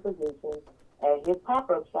offered me a position at his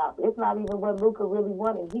pop-up shop. It's not even what Luca really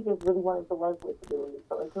wanted. He just really wanted to work with the dude.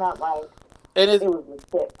 So it's not like it was a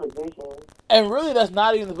set position. And really, that's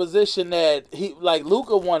not even the position that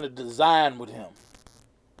Luca wanted to design with him.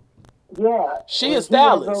 Yeah. She is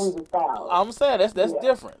stylist. I'm saying that's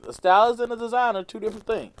different. The stylist and the designer are two different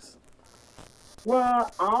things.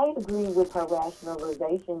 Well, I agree with her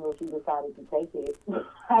rationalization when she decided to take it.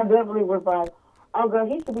 I definitely was like, oh, girl,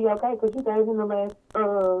 he should be okay because you gave him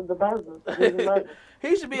the buzzer.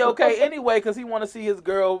 He should be okay anyway because he want to see his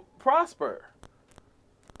girl prosper.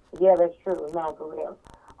 Yeah, that's true. No, for real.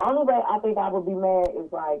 Only way I think I would be mad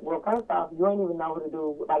is like, well, first off, you ain't even know who to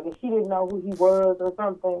do. Like, if she didn't know who he was or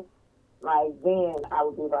something, like, then I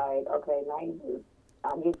would be like, okay, now you just,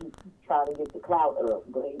 I guess you trying to get the clout up,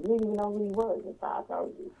 but you didn't even know who he was. That's how I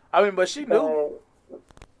told you. I mean, but she knew.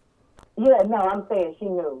 Yeah, no, I'm saying she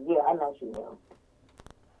knew. Yeah, I know she knew.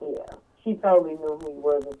 Yeah, she totally knew who he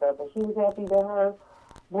was and stuff, and she was happy that her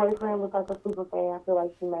boyfriend was like a super fan. I feel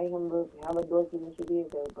like she made him look hella dorky when she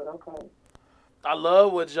did that, but okay. I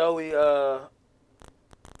love what Joey. I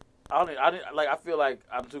feel like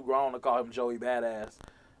I'm too grown to call him Joey Badass,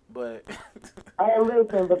 but. Hey,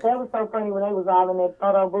 listen, but that was so funny when they was all in that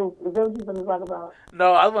photo booth. Is that what you gonna talk about?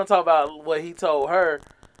 No, I was gonna talk about what he told her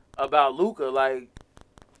about Luca. Like,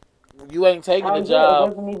 you ain't taking the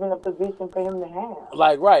job. It wasn't even a position for him to have.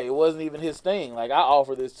 Like, right, it wasn't even his thing. Like, I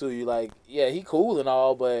offer this to you. Like, yeah, he cool and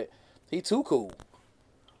all, but he too cool.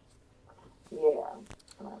 Yeah,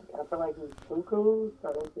 I feel like he's too cool,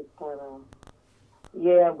 so that's just kind of.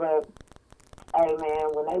 Yeah, but hey,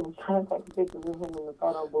 man, when they was trying to take pictures of him in the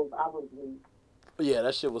photo booth, I was weak. Yeah,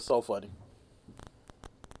 that shit was so funny.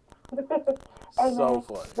 Hey, so man,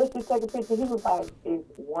 funny. Let's just take a picture. He was like, it's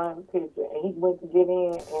one picture, and he went to get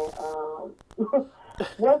in, and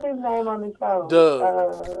what's his name on the show?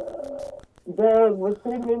 Doug. Doug was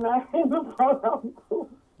sitting in there in the photo booth.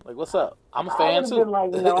 Like, what's up? I'm a fan too. Been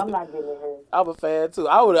like, no, I'm not getting here. I'm a fan too.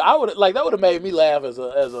 I would like that would have made me laugh as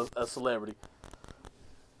a celebrity.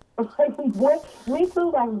 What? Me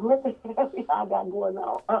too. Like, what the hell y'all got going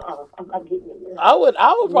on? I'm not getting in there. I would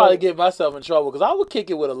probably get myself in trouble because I would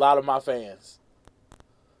kick it with a lot of my fans.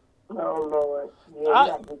 Oh Lord, yeah,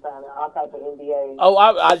 you got to sign all type of NDAs.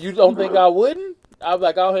 Oh, you don't think I wouldn't? I'd be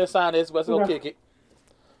like, go ahead and sign this, let's go kick it.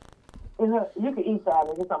 You can e-sign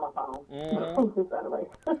it. It's on my phone.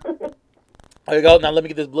 Mm-hmm. There you go. Now let me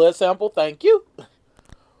get this blood sample. Thank you.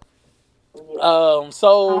 Yeah.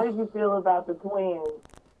 So how did you feel about the twins?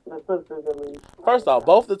 The sisters, at least. First off,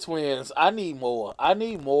 both the twins, I need more. I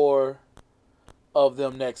need more of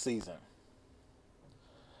them next season.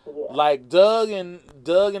 Yeah. Like Doug and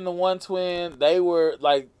the one twin, they were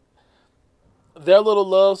like their little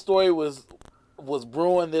love story was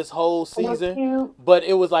brewing this whole season, but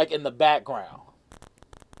it was like in the background.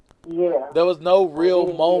 Yeah. There was no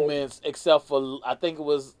real moments except for I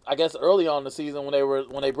guess early on in the season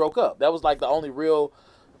when they broke up. That was like the only real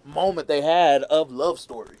moment they had of love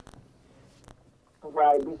story.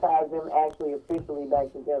 Right, besides them actually officially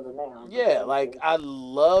back together now. Yeah, like I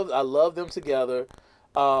love them together.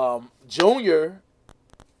 Junior,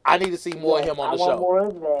 I need to see more of him on the show. I want more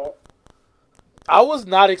of that. I was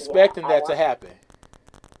not expecting that to happen.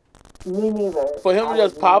 Me neither. For him to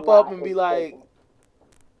just pop up and be like,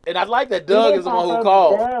 and I like that Doug is the one who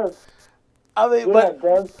called. Doug. I mean, Yeah,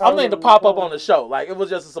 but I mean to pop up on the show. Like, it was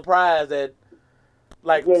just a surprise that,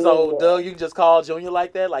 like, Doug, you can just call Junior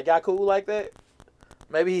like that? Like, y'all cool like that?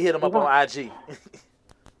 Maybe he hit him up on IG.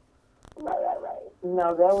 Right.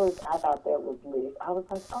 No, I thought that was lit. I was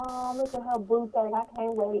like, oh, look at her boo thing. I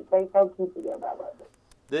can't wait. They so cute together. I love it.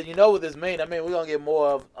 Then you know what this means? I mean, we're going to get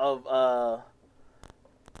more of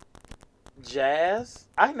Jazz.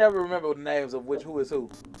 I can never remember the names of who is who.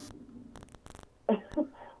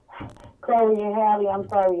 Chloe and Hallie, I'm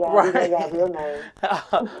sorry, y'all. Right. We got real names.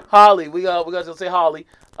 Holly, we gonna just say Holly.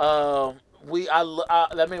 That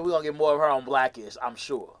means we're gonna get more of her on Blackish, I'm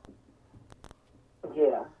sure.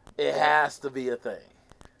 Yeah. It has to be a thing.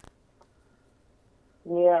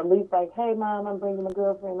 Yeah, at least like, hey, Mom, I'm bringing my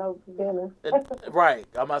girlfriend over to dinner. Right.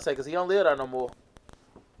 I'm about to say, because he don't live there no more.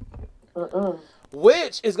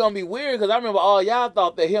 Which is going to be weird, because I remember all y'all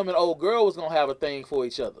thought that him and old girl was going to have a thing for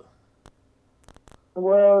each other.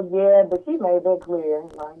 Well, yeah, but she made that clear.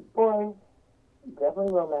 Like, boy,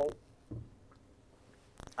 definitely roommate.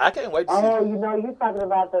 I can't wait to see. Oh, you know, you're talking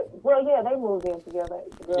about they moved in together.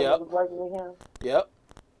 The girl that was working with him. Yep.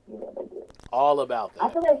 Yeah, they did. All about that. I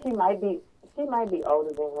feel like she might be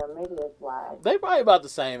older than him. Maybe that's why. They probably about the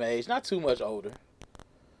same age, not too much older.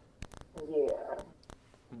 Yeah.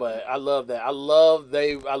 But I love that. I love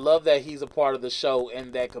that he's a part of the show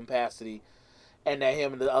in that capacity, and that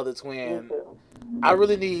him and the other twin. I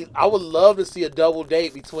would love to see a double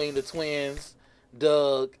date between the twins,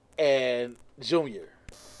 Doug and Junior.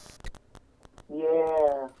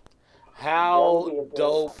 Yeah. How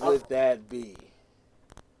dope would that be?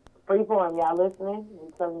 Freeform, y'all listening?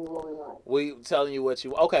 We telling you what we want. We telling you what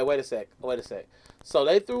you... Okay, wait a sec. So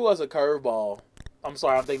they threw us a curveball. I'm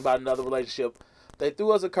sorry, I'm thinking about another relationship. They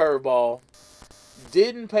threw us a curveball,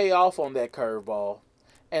 didn't pay off on that curveball,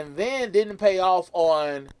 and then didn't pay off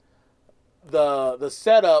on the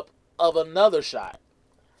setup of another shot.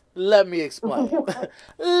 Let me explain.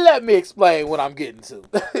 Let me explain what I'm getting to.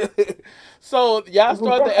 So y'all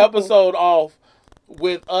start the episode off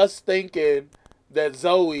with us thinking that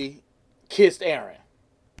Zoe kissed Aaron.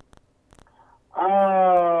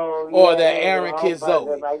 Oh, or that Aaron kissed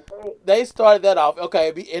Zoe. They started that off. Okay,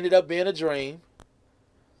 it ended up being a dream.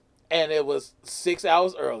 And it was 6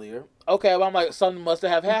 hours earlier. Okay, well, I'm like, something must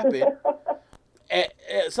have happened.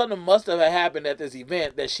 Something must have happened at this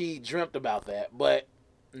event that she dreamt about that. But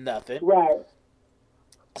nothing. Right.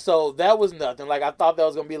 So that was nothing. Like, I thought that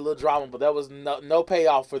was going to be a little drama, but there was no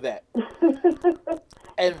payoff for that.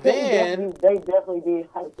 And then... They definitely did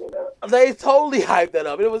hype it up. They totally hyped that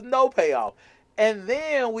up. There was no payoff. And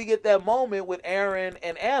then we get that moment with Aaron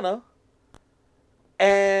and Anna.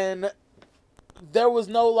 And there was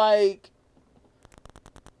no, like,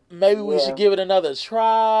 maybe we should give it another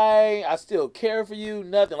try. I still care for you.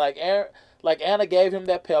 Nothing. Like Anna gave him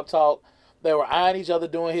that pep talk. They were eyeing each other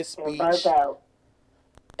doing his speech.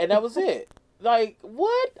 And that was it. Like,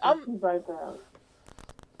 what?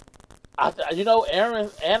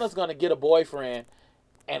 Anna's going to get a boyfriend,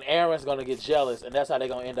 and Aaron's going to get jealous, and that's how they're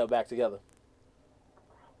going to end up back together.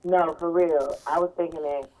 No, for real. I was thinking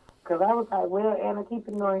that, because I was like, well, Anna, keep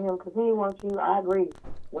ignoring him, because he wants you. I agree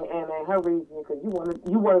with Anna and her reasoning, because you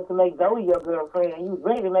wanted to make Zoe your girlfriend, and you was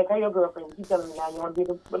ready to make her your girlfriend. You telling me now you want to be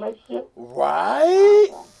in a relationship? Right.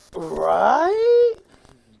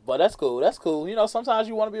 But that's cool. That's cool. You know, sometimes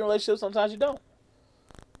you want to be in a relationship, sometimes you don't.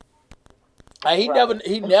 And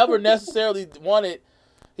he never necessarily wanted.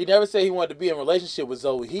 He never said he wanted to be in a relationship with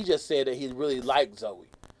Zoe. He just said that he really liked Zoe.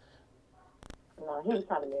 No, he was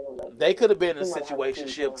trying to be in a relationship. They could have been in a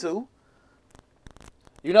situationship too.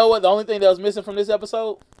 You know what? The only thing that was missing from this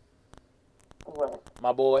episode? What?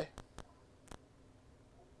 My boy.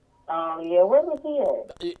 Oh yeah, where was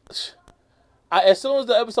he at? As soon as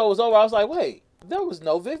the episode was over, I was like, wait, there was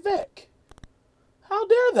no Vivek. How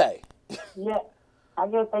dare they? Yeah. I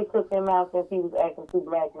guess they took him out since he was acting too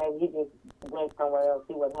black. Maybe he just went somewhere else.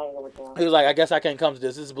 He wasn't hanging with them. He was like, I guess I can't come to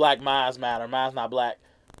this. This is Black Lives Matter. Mine's not black.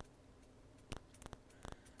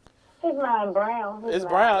 His mind brown. It's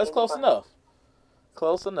brown. It's close enough.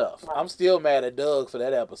 Close enough. Right. I'm still mad at Doug for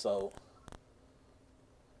that episode.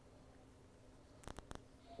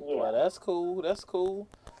 Yeah. But that's cool. That's cool.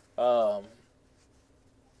 All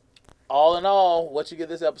in all, what you get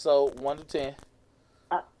this episode, 1 to 10?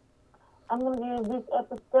 I'm going to give this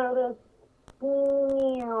episode a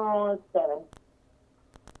 7.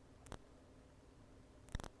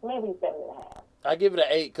 Maybe 7.5. I give it an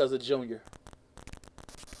 8 because of Junior.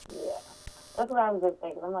 Yeah. That's what I was just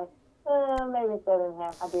thinking. I'm like, Maybe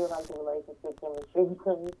 7.5. I do like the relationship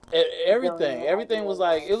chemistry. Everything was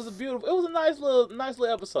like it was a nice little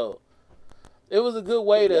episode. It was a good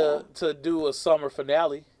way to do a summer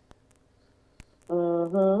finale.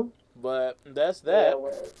 But that's that.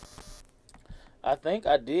 Yeah, I think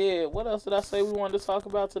I did. What else did I say we wanted to talk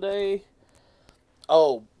about today?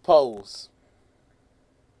 Oh, Pose.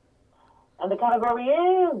 And the category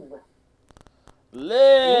is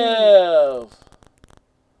Live.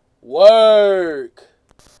 Work.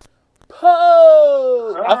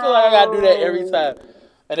 Pose. I feel like I gotta do that every time.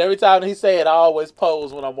 And every time he say it, I always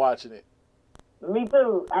pose when I'm watching it. Me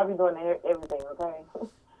too. I be doing everything, okay?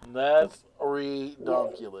 That's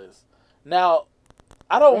redonkulous. Now,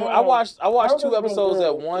 I watched 2 episodes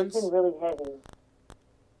at once. It's been really heavy.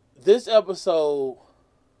 This episode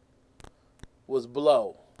was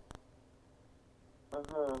blow.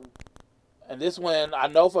 And this one, I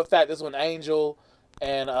know for a fact, this one Angel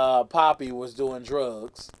and Poppy was doing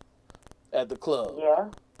drugs at the club. Yeah.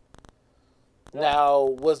 Now,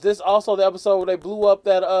 was this also the episode where they blew up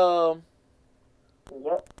that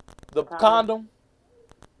Yep. The condom?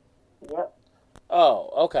 Yep. Oh,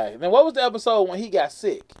 okay. Then what was the episode when he got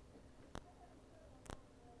sick?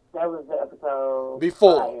 That was the episode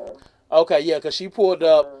before. Prior. Okay, yeah, because she pulled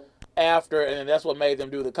up after, and that's what made them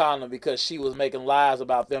do the condom, because she was making lies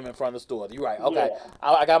about them in front of the store. You're right. Okay. Yeah.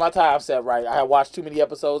 I got my time set right. I had watched too many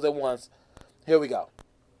episodes at once. Here we go.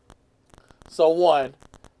 So, 1,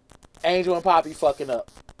 Angel and Poppy fucking up.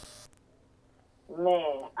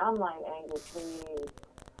 Man, I'm like, Angel, please.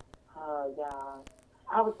 Oh, y'all.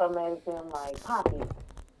 I was so mad at him, like, Poppy,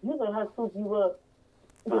 you let her swoop you up.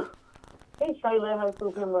 He straight let her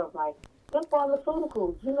swoop him up, like, just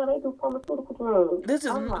pharmaceuticals. You know, they do pharmaceutical drugs. This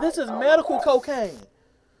is medical cocaine.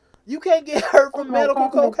 You can't get hurt from medical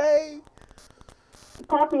cocaine.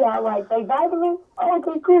 Poppy out like, they vitamins? Oh,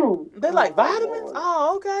 okay, cool. They like vitamins?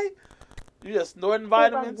 Oh, okay. You just snorting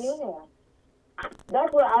vitamins? Like, yeah.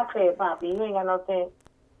 That's what I said, Poppy. You ain't got no sense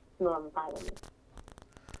snorting vitamins.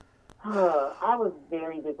 I was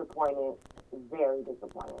very disappointed. Very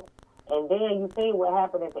disappointed. And then you see what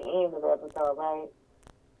happened at the end of the episode, right?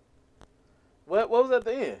 What was at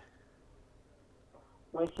the end?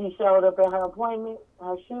 When she showed up at her appointment,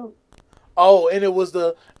 her shoot. Oh, and it was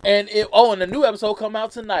and the new episode come out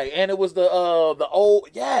tonight, and it was the old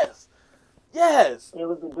yes. It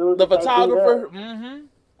was the dude, the photographer.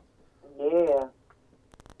 Yeah.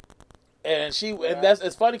 And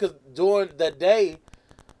it's funny because during the day,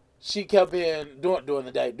 she kept during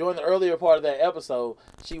the earlier part of that episode,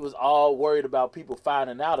 she was all worried about people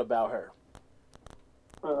finding out about her.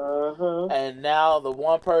 And now the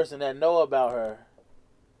one person that know about her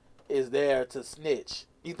is there to snitch.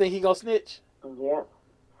 You think he gonna snitch? Yeah.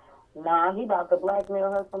 Nah, he about to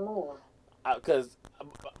blackmail her some more. Because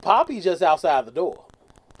Poppy's just outside the door.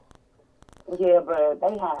 Yeah, but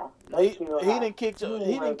they high. He didn't kick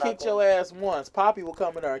your ass once. Poppy will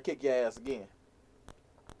come in there and kick your ass again.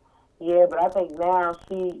 Yeah, but I think now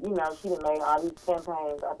she done made all these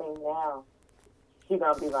campaigns. I think now she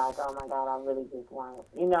gonna be like, oh my God, I really just want it.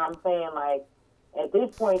 You know what I'm saying? Like, at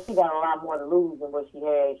this point, she got a lot more to lose than what she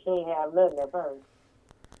had. She ain't have nothing at first.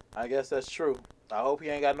 I guess that's true. I hope he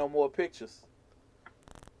ain't got no more pictures.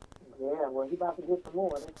 Yeah, well, he about to get some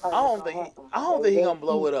more. I don't think he gonna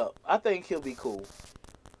blow it up. I think he'll be cool.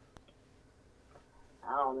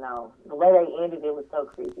 I don't know. The way they ended it was so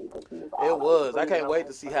creepy. It was. I can't wait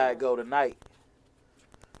to see how it go tonight.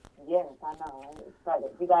 Yes, I know. I'm excited.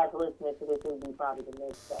 If you guys are listening to this, it'll be probably the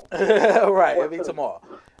next day. Right, it'll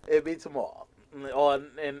be tomorrow.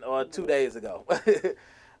 Or 2 days ago.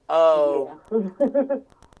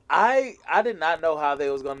 I did not know how they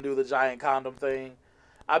was gonna do the giant condom thing.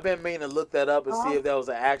 I've been meaning to look that up and see if that was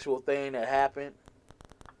an actual thing that happened.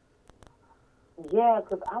 Yeah,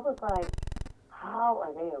 because I was like, how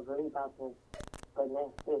are they really about to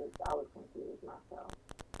finesse this? I was confused myself.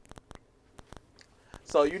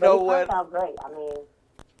 So you know what? It turned out great. I mean,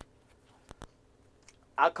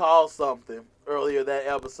 I called something earlier that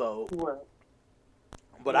episode. What?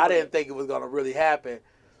 But I didn't think it was gonna really happen.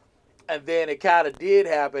 And then it kind of did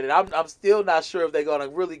happen, and I'm still not sure if they're gonna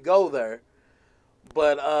really go there.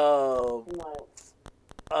 But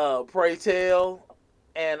Pray Tell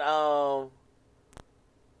and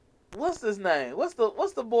what's his name? What's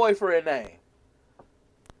the boyfriend name?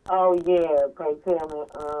 Oh yeah, Pray Tell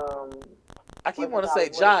and I keep wanting to say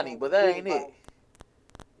Johnny, but that ain't it.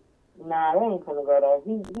 Nah, they ain't gonna go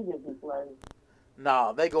there. He just be flirting.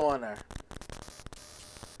 Nah, they going there.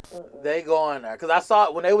 They going there. Because I saw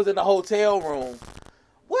it when they was in the hotel room.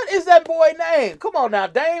 What is that boy name? Come on now,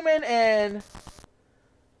 Damon and...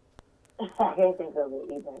 I can't think of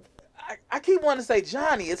it either. I keep wanting to say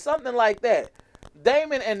Johnny. It's something like that.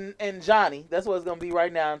 Damon and Johnny. That's what it's gonna be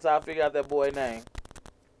right now until I figure out that boy's name.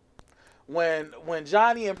 When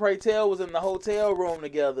Johnny and Pray Tell was in the hotel room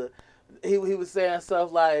together, he was saying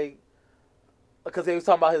stuff like, because he was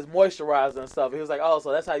talking about his moisturizer and stuff. He was like, "Oh,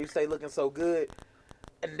 so that's how you stay looking so good."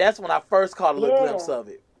 And that's when I first caught a little glimpse of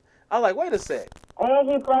it. I was like, "Wait a sec." And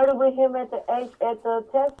he flirted with him at the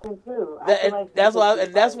testing too.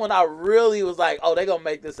 That's when I really was like, "Oh, they gonna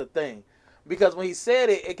make this a thing," because when he said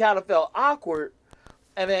it, it kind of felt awkward.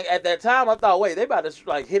 And then at that time, I thought, "Wait, they about to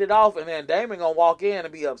like hit it off," and then Damon gonna walk in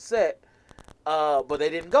and be upset. But they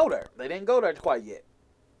didn't go there. They didn't go there quite yet.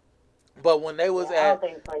 But when they was at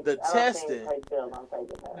the testing,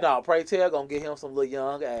 no, Pray Tell gonna get him some little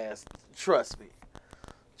young ass. Trust me.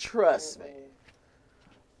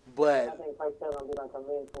 But I think Pray Tell gonna be like a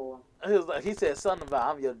mentor. He said something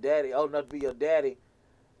about, "I'm your daddy, old enough to be your daddy,"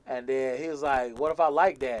 and then he was like, "What if I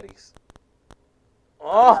like daddies?"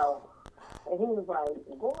 Oh. And he was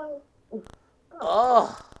like, "Boy."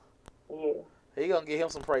 Oh. Yeah. He gonna get him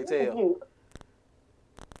some Pray Tell.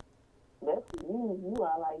 That's you. You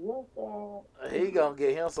are like your dad. He gonna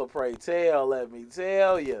get him some Pray Tell. Let me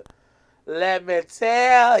tell you.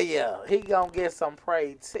 He gonna get some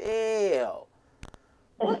Pray Tell.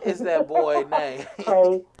 What is that boy name?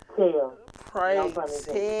 Pray Tell. Pray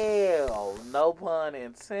Tell. No pun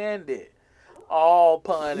intended. All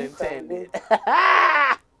pun intended.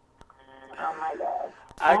 Oh my God.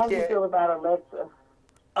 How do you feel about Alexa?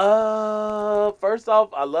 First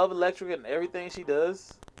off, I love Electric and everything she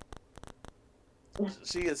does.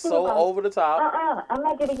 She is so over the top. I'm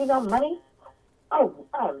not giving you no money. Oh,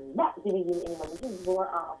 I'm not giving you any money. She's going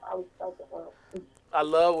off. I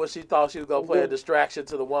love when she thought she was gonna play a distraction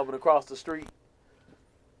to the woman across the street.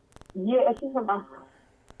 Yeah, she's about.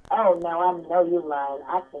 Oh no, I know you're lying.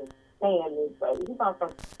 I can stand this, baby. She's on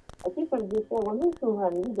some. She could have just said, "Well, me too,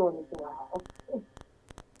 honey. You doing this too hard."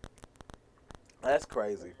 That's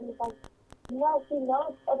crazy. She's like, no, she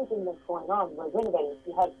knows everything that's going on. We're renovating.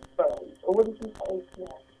 She has birds. Or what did she say? Yeah.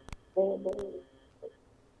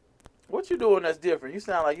 What you doing that's different? You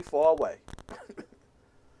sound like you far away.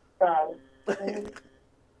 Sorry.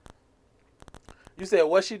 You said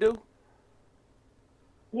what she do?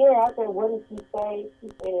 Yeah, I said, what did she say? She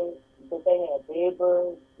said that they had bed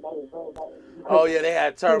bugs. Oh, yeah, they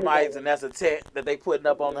had termites, and that's a tent that they putting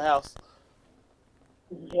up on the house.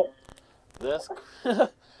 Yep. That's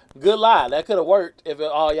good lie. That could have worked if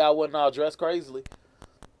all y'all wasn't all dressed crazily.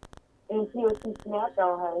 And she snapped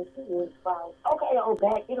on her, and she was fine. Okay, I'll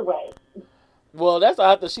back it away. Well, that's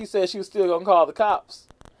after she said she was still going to call the cops.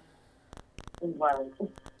 Right.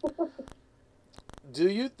 Do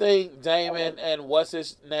you think Damon and what's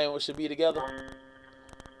his name should be together?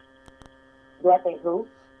 Do I think who?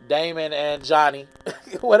 Damon and Johnny.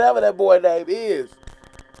 Whatever that boy name is.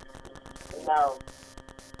 No.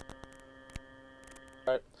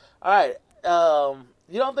 All right.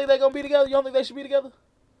 You don't think they're going to be together? You don't think they should be together?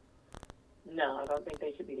 No, I don't think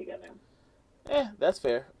they should be together. That's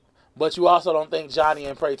fair. But you also don't think Johnny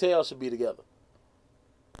and Pray Tell should be together?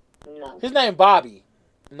 No. His name Bobby.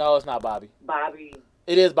 No, it's not Bobby. Bobby.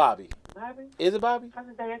 It is Bobby. Bobby? Is it Bobby? I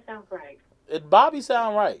was say that sounds right. Bobby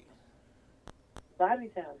sound right. Bobby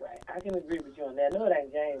sounds right. I can agree with you on that. I know it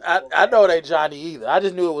ain't James. I know it ain't Johnny either. I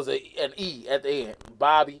just knew it was an E at the end.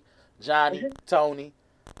 Bobby, Johnny, Tony,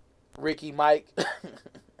 Ricky, Mike.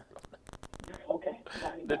 Okay.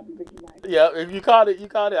 Bobby, Ricky, Mike. Yeah, if you caught it, you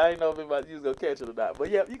caught it. I didn't know if you was going to catch it or not.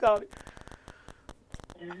 But yeah, you caught it.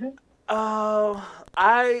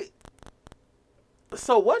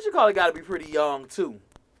 So what you call it got to be pretty young too.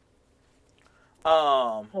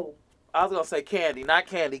 I was gonna say Candy, not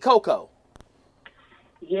Candy, Coco.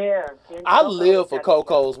 Yeah. I live for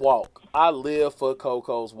Coco's walk.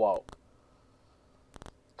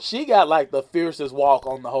 She got like the fiercest walk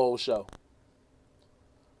on the whole show.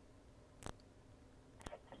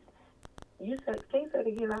 You said, can you say it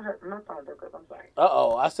again? I heard my phone broke up. I'm sorry.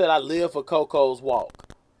 I said I live for Coco's walk.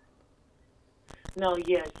 No,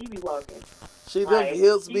 yeah, she be walking. Them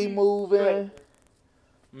hips be moving. Strutting.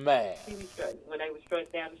 Man. She be strutting. When they was strutting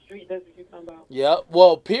down the street, that's what you talking about? Yep.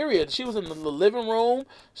 Well, period. She was in the living room.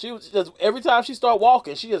 She was just, every time she start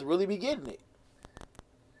walking, she just really be getting it.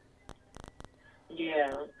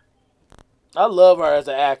 Yeah. I love her as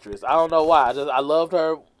an actress. I don't know why. I loved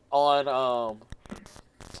her on I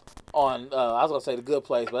was gonna say The Good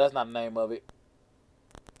Place, but that's not the name of it.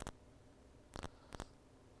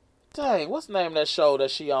 Dang, what's the name of that show that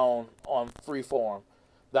she on Freeform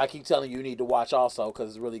that I keep telling you need to watch also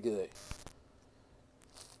because it's really good?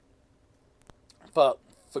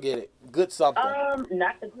 Forget it. Good something.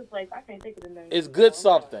 Not The Good Place. I can't think of the name. It's Good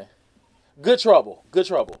something. Good Trouble. Good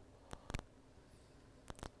Trouble.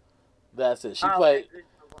 That's it. She played. Good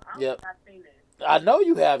Trouble. Yep. I've seen that. I know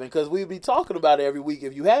you haven't, because we be talking about it every week.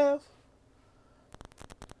 If you have,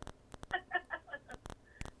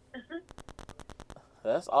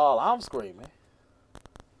 that's all I'm screaming.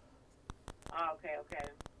 Okay.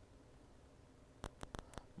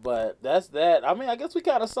 But that's that. I mean, I guess we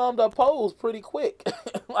kind of summed up Pose pretty quick.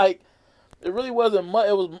 Like, it really wasn't much.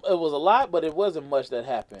 It was a lot, but it wasn't much that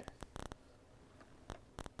happened.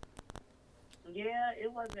 Yeah,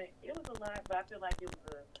 it wasn't. It was a lot, but I feel like it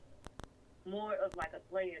was more of like a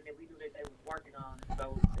plan that we knew that they was working on.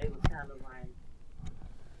 So it was kind of like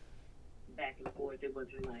back and forth. It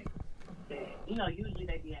wasn't like that. You know, usually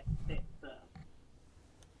they be at the set stuff.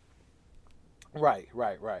 Right.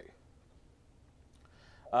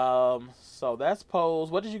 So that's Pose.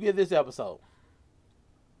 What did you give this episode?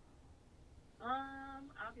 I'll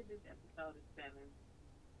give this episode a 7.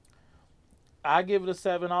 I give it a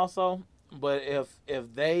 7 also. But if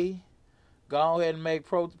they go ahead and make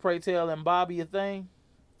Pray Tell and Bobby a thing,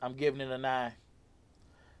 I'm giving it a 9.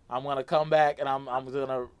 I'm gonna come back and I'm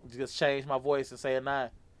gonna just change my voice and say a 9.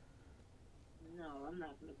 No, I'm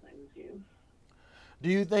not gonna play with you. Do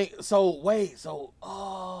you think so? Wait,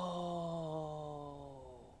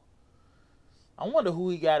 I wonder who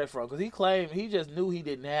he got it from, because he claimed he just knew he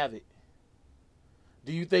didn't have it.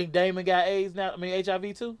 Do you think Damon got AIDS now? I mean,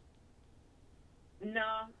 HIV too?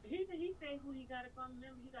 No, he said who he got it from.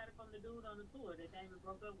 Remember, he got it from the dude on the tour that Damon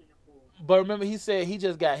broke up with him for. But remember, he said he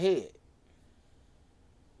just got head.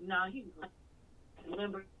 No, he was.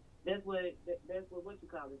 Remember, that's what you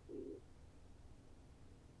call it is.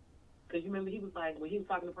 Because you remember, he was like, when he was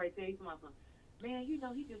talking to Pray Tell, he was like, man, you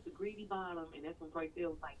know, he just a greedy bottom. And that's when Pray Tell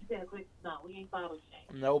was like, you better quit. No, we ain't bottom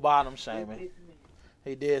shaming. No bottom shaming.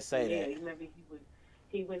 He did say that. Yeah, remember,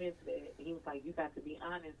 he went into that. And he was like, you got to be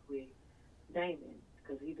honest with Damon,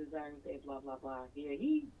 because he deserves that, blah, blah, blah. Yeah,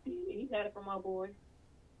 he got it from our boy.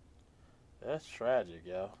 That's tragic,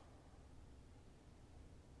 yo.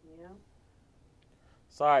 Yeah.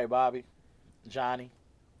 Sorry, Bobby, Johnny,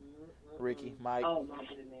 Ricky, Mike. Oh, my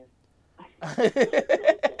goodness.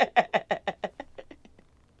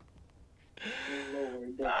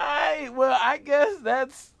 Lord. Well, I guess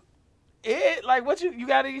that's it. Like, what you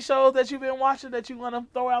got any shows that you've been watching that you want to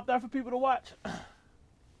throw out there for people to watch?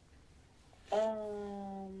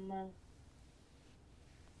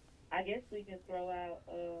 I guess we can throw out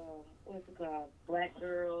what's it called, Black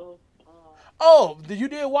Girls. Oh, you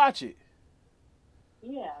did watch it?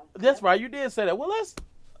 Yeah. That's right. You did say that. Well, let's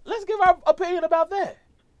give our opinion about that.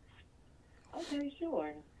 Okay,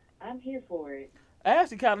 sure. I'm here for it. I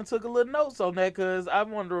actually kind of took a little notes on that because I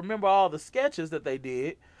wanted to remember all the sketches that they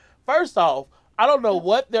did. First off, I don't know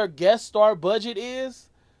what their guest star budget is.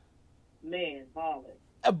 Man, ballin'.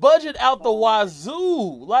 A budget out the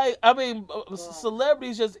wazoo. Like, I mean,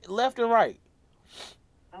 celebrities just left and right.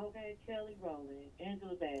 Okay, Kelly Rowland,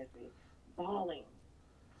 Angela Bassett, balling.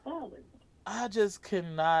 I just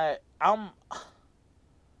cannot. And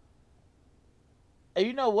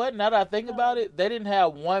you know what? Now that I think about it, they didn't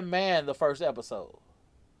have one man the first episode.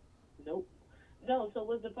 Nope. No, so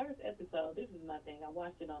was the first episode. This is my thing. I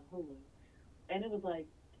watched it on Hulu. And it was like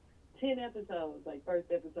 10 episodes, like first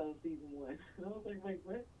episode, season 1. And I was like, wait,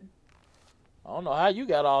 what? I don't know how you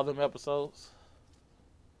got all them episodes.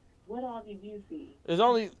 What all did you see? It's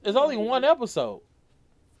only one episode.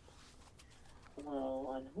 Well,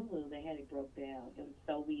 on Hulu, they had it broke down. It was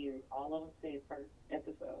so weird. All of them said first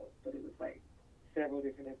episode, but it was like several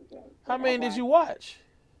different episodes. How many did you watch?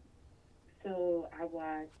 So I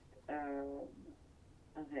watched,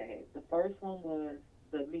 okay, the first one was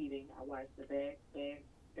The Meeting. I watched the Bad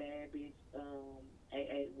Bitch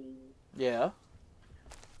AA meeting. Yeah.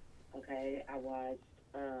 Okay, I watched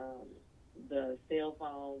the cell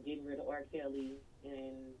phone, getting rid of R. Kelly,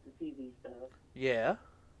 and the TV stuff. Yeah.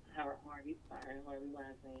 Harvey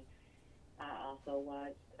Weinstein. I also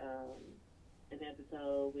watched an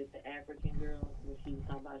episode with the African girl when she was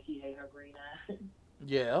talking about she hate her green eyes.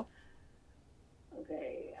 Yeah.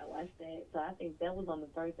 Okay, I watched that. So I think that was on the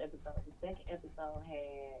first episode. The second episode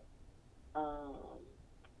had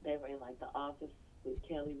they were in like the office with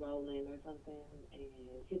Kelly Rowland or something, and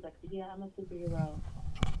she was like, "Yeah, I'm a superhero,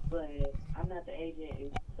 but I'm not the agent."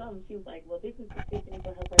 And she was like, "Well, this is the Tiffany for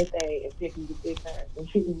her birthday, and Tiffany was with her." And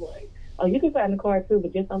she was like, "Oh, you can sign the card too,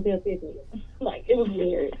 but just don't tell Tiffany." Like, it was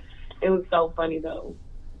weird. It was so funny though.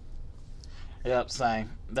 Yep, same.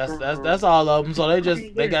 That's all of them. So they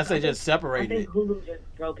just separated. I think Hulu just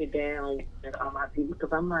broke it down and all my people,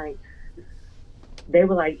 because I'm like, they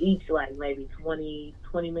were like each like maybe 20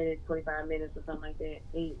 minutes, 25 minutes or something like that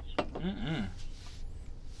each.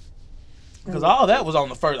 Because all that was on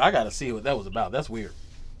the first. I got to see what that was about. That's weird.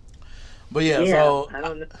 But yeah, so I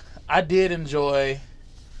don't know. I did enjoy.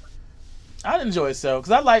 I'd enjoy so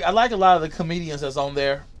because I like a lot of the comedians that's on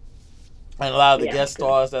there, and a lot of the guest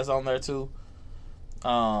stars that's on there too.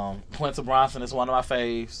 Quinta Bronson is one of my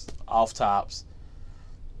faves, off tops.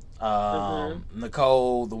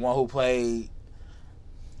 Nicole, the one who played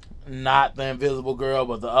not the Invisible Girl,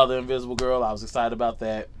 but the other Invisible Girl, I was excited about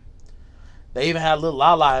that. They even had a little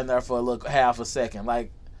Lala in there for a little half a second,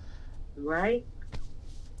 like. Right.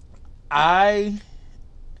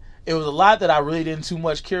 It was a lot that I really didn't too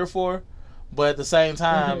much care for, but at the same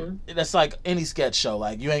time, that's like any sketch show.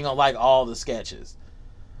 Like, you ain't gonna like all the sketches.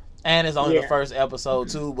 And it's only the first episode,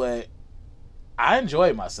 too, but I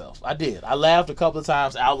enjoyed myself. I did. I laughed a couple of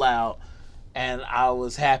times out loud, and I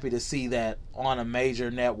was happy to see that on a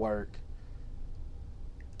major network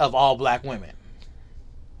of all black women.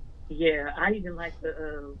 Yeah, I even liked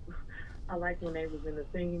I liked when they was in the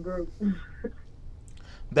singing group.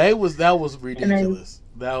 That was ridiculous.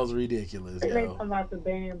 That was ridiculous. They talking about the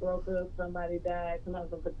band broke up, somebody died,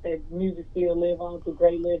 but their music still live on through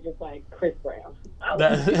great legends like Chris Brown.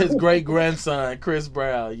 His great grandson, Chris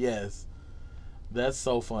Brown. Yes, that's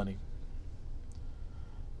so funny.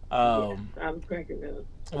 I'm cracking up.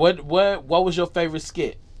 What was your favorite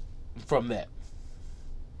skit from that?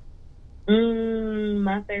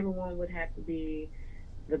 My favorite one would have to be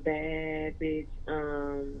the Bad Bitch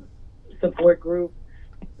support group.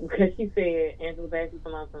 Because she said, Angela Bassett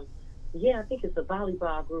from awesome. Yeah, I think it's a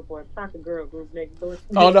volleyball group or a soccer girl group next door.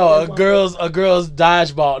 Oh no, a girls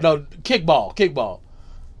dodgeball. No, kickball. Kickball.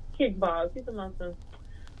 She's from awesome.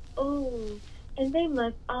 Oh, and they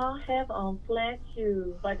must all have on flat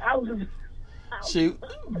shoes. Like I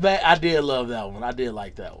did love that one. I did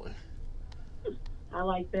like that one. I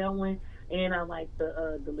like that one, and I like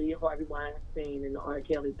the Leah Harvey Weinstein and the R.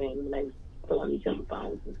 Kelly thing when they was on each other's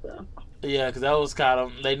phones and stuff. Yeah, because that was kind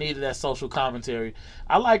of, they needed that social commentary.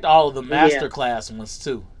 I liked all of the masterclass ones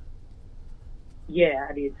too. Yeah,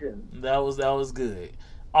 I did too. That was good.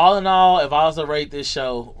 All in all, if I was to rate this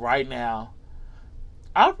show right now,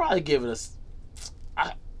 I'd probably give it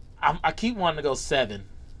I keep wanting to go 7.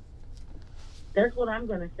 That's what I'm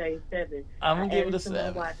gonna say, 7. I'm gonna give it a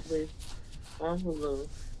 7. Watch list on Hulu.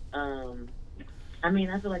 I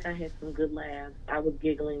mean, I feel like I had some good laughs. I was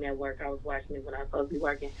giggling at work. I was watching it when I was supposed to be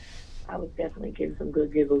working. I was definitely getting some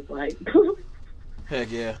good giggles. Like, heck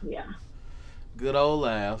yeah. Yeah. Good old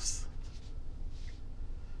laughs.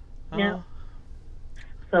 Yeah.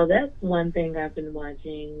 So that's one thing I've been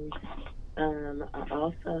watching. I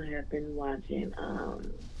also have been watching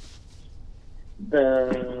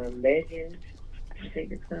The Legends. I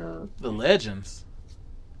think it's called. The Legends?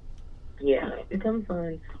 Yeah, it's kind of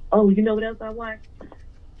fun. Oh, you know what else I watched?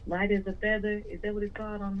 Light as a Feather. Is that what it's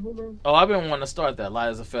called on Hulu? Oh, I've been wanting to start that. Light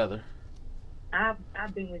as a Feather. I've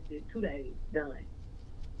been with it 2 days. Done.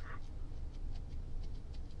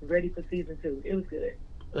 Ready for season 2. It was good.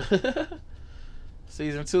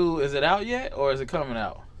 Season 2, is it out yet or is it coming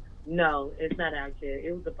out? No, it's not out yet.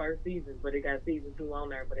 It was the first season, but it got season 2 on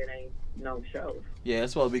there, but it ain't no shows. Yeah,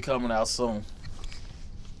 it's supposed to be coming out soon.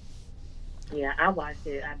 Yeah, I watched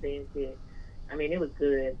it. I binged it. I mean, it was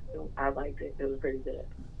good. I liked it. It was pretty good.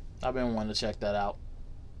 I've been wanting to check that out.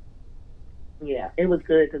 Yeah, it was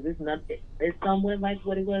good because it's somewhat like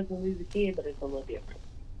what it was when we was a kid, but it's a little different.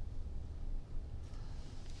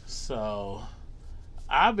 So,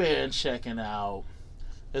 I've been checking out.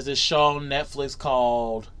 There's this show on Netflix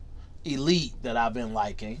called Elite that I've been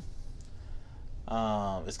liking.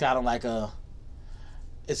 It's kind of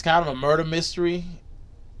a murder mystery.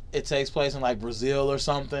 It takes place in like Brazil or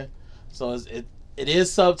something. So it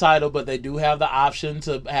is subtitled, but they do have the option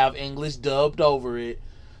to have English dubbed over it,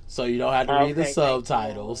 so you don't have to read the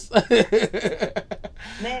subtitles.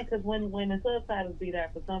 Man, because when the subtitles be there,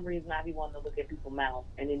 for some reason I be wanting to look at people's mouth,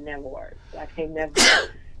 and it never works. It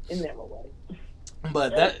never works.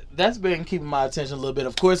 But that's been keeping my attention a little bit.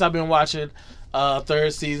 Of course, I've been watching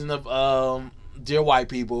third season of Dear White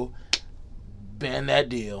People. Been that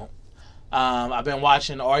deal. I've been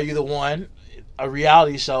watching Are You the One? A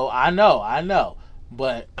reality show. I know.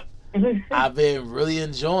 But I've been really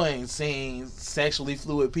enjoying seeing sexually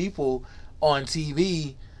fluid people on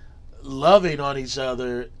TV loving on each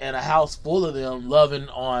other and a house full of them loving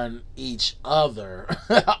on each other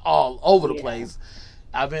all over the place.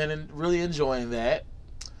 I've been really enjoying that.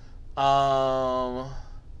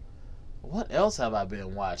 What else have I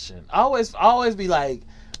been watching? I always be like,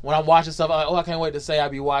 when I'm watching stuff, I'm like, oh, I can't wait to say I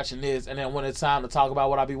be watching this, and then when it's time to talk about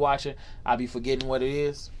what I be watching, I be forgetting what it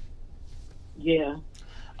is. Yeah.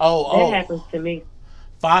 That happens to me.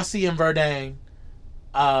 Fosse and Verdane.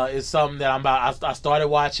 is something that I started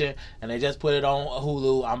watching, and they just put it on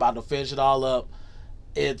Hulu. I'm about to finish it all up.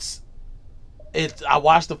 I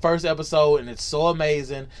watched the first episode, and it's so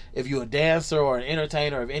amazing. If you're a dancer or an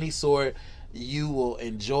entertainer of any sort, you will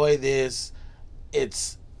enjoy this.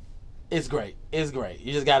 It's great. It's great.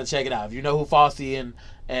 You just got to check it out. If you know who Fosse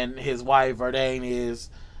and his wife Verdane is,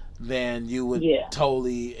 then you would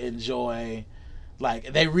totally enjoy.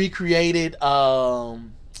 Like, they recreated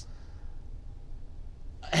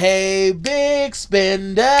Hey Big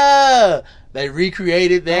Spender. They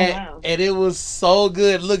recreated that, and it was so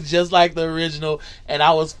good. It looked just like the original, and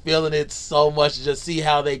I was feeling it so much to just see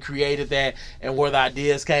how they created that and where the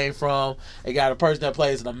ideas came from. They got a person that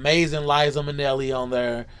plays an amazing Liza Minnelli on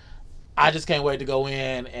there. I just can't wait to go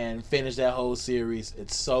in and finish that whole series.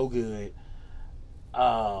 It's so good.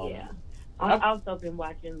 I've also been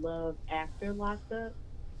watching Love After Locked Up.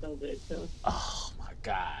 So good too. Oh my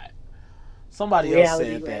God. Somebody else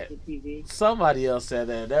said that. Somebody else said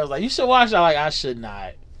that. They was like, you should watch it. I'm like, I should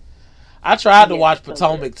not. I tried to watch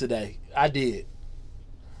Potomac today. I did.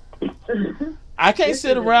 I can't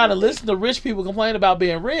sit around and listen to rich people complain about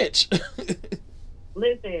being rich.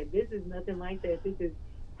 Listen, this is nothing like that. This is,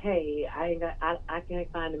 hey, I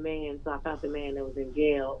can't find a man, so I found a man that was in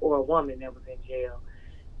jail, or a woman that was in jail,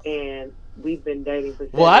 and we've been dating for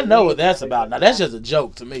 7 years. Well, I know what that's about. Now, that's just a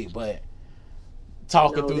joke to me, but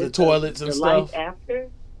talking through the toilets and stuff. The life after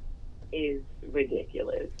is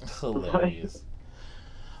ridiculous. Hilarious.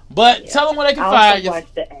 But tell them where they can find you. Watch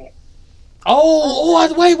The Act.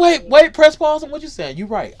 Wait, press pause on what you're saying. You're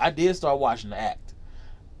right. I did start watching The Act.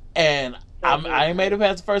 And I ain't made it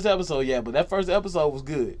past the first episode yet, but that first episode was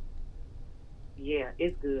good. Yeah,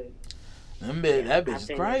 it's good. That bitch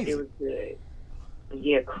is crazy. It was good.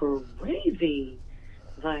 Yeah, crazy.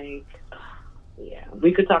 Like, yeah,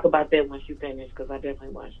 we could talk about that once you finish, because I definitely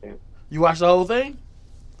watched that. You watched the whole thing?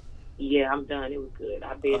 Yeah, I'm done. It was good.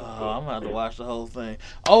 I'm going to have to watch the whole thing.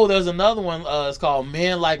 Oh, there's another one. It's called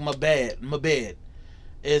Men Like My Bed.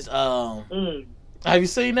 It's have you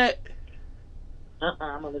seen that? I'm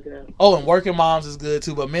gonna look it up. Oh, and Working Moms is good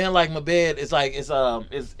too. But Men Like My Bed is like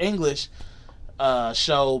it's English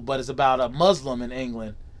show, but it's about a Muslim in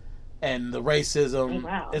England and the racism. Oh,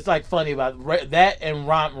 wow. It's like funny about that, and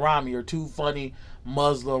Rami are two funny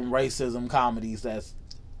Muslim racism comedies. That's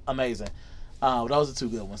amazing. Those are two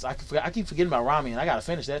good ones. I keep forgetting about Rami, and I gotta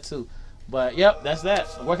finish that too. But yep, that's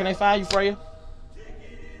that. Where can they find you, Freya?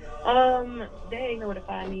 They know where to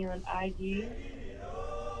find me on IG.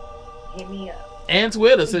 Hit me up. And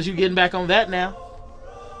Twitter, since you're getting back on that now.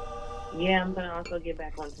 Yeah, I'm gonna also get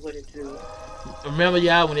back on Twitter too. Remember,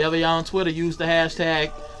 y'all, whenever y'all on Twitter, use the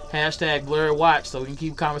hashtag Blurred Watch, so we can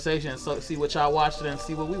keep conversation and see what y'all watching and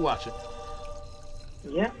see what we watching.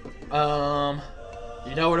 Yep.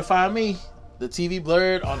 You know where to find me. The TV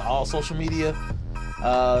Blurred on all social media,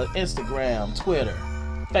 Instagram, Twitter,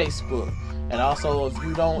 Facebook, and also if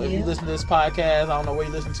you listen to this podcast, I don't know where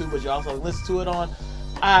you listen to, but you also listen to it on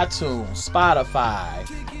iTunes, Spotify,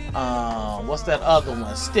 what's that other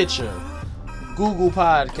one? Stitcher, Google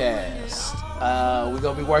Podcasts. We're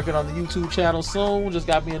gonna be working on the YouTube channel soon. Just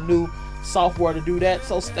got me a new software to do that,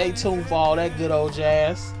 so stay tuned for all that good old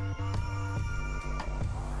jazz.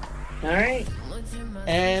 All right.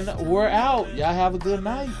 And we're out. Y'all have a good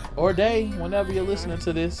night or day whenever you're listening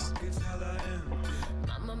to this.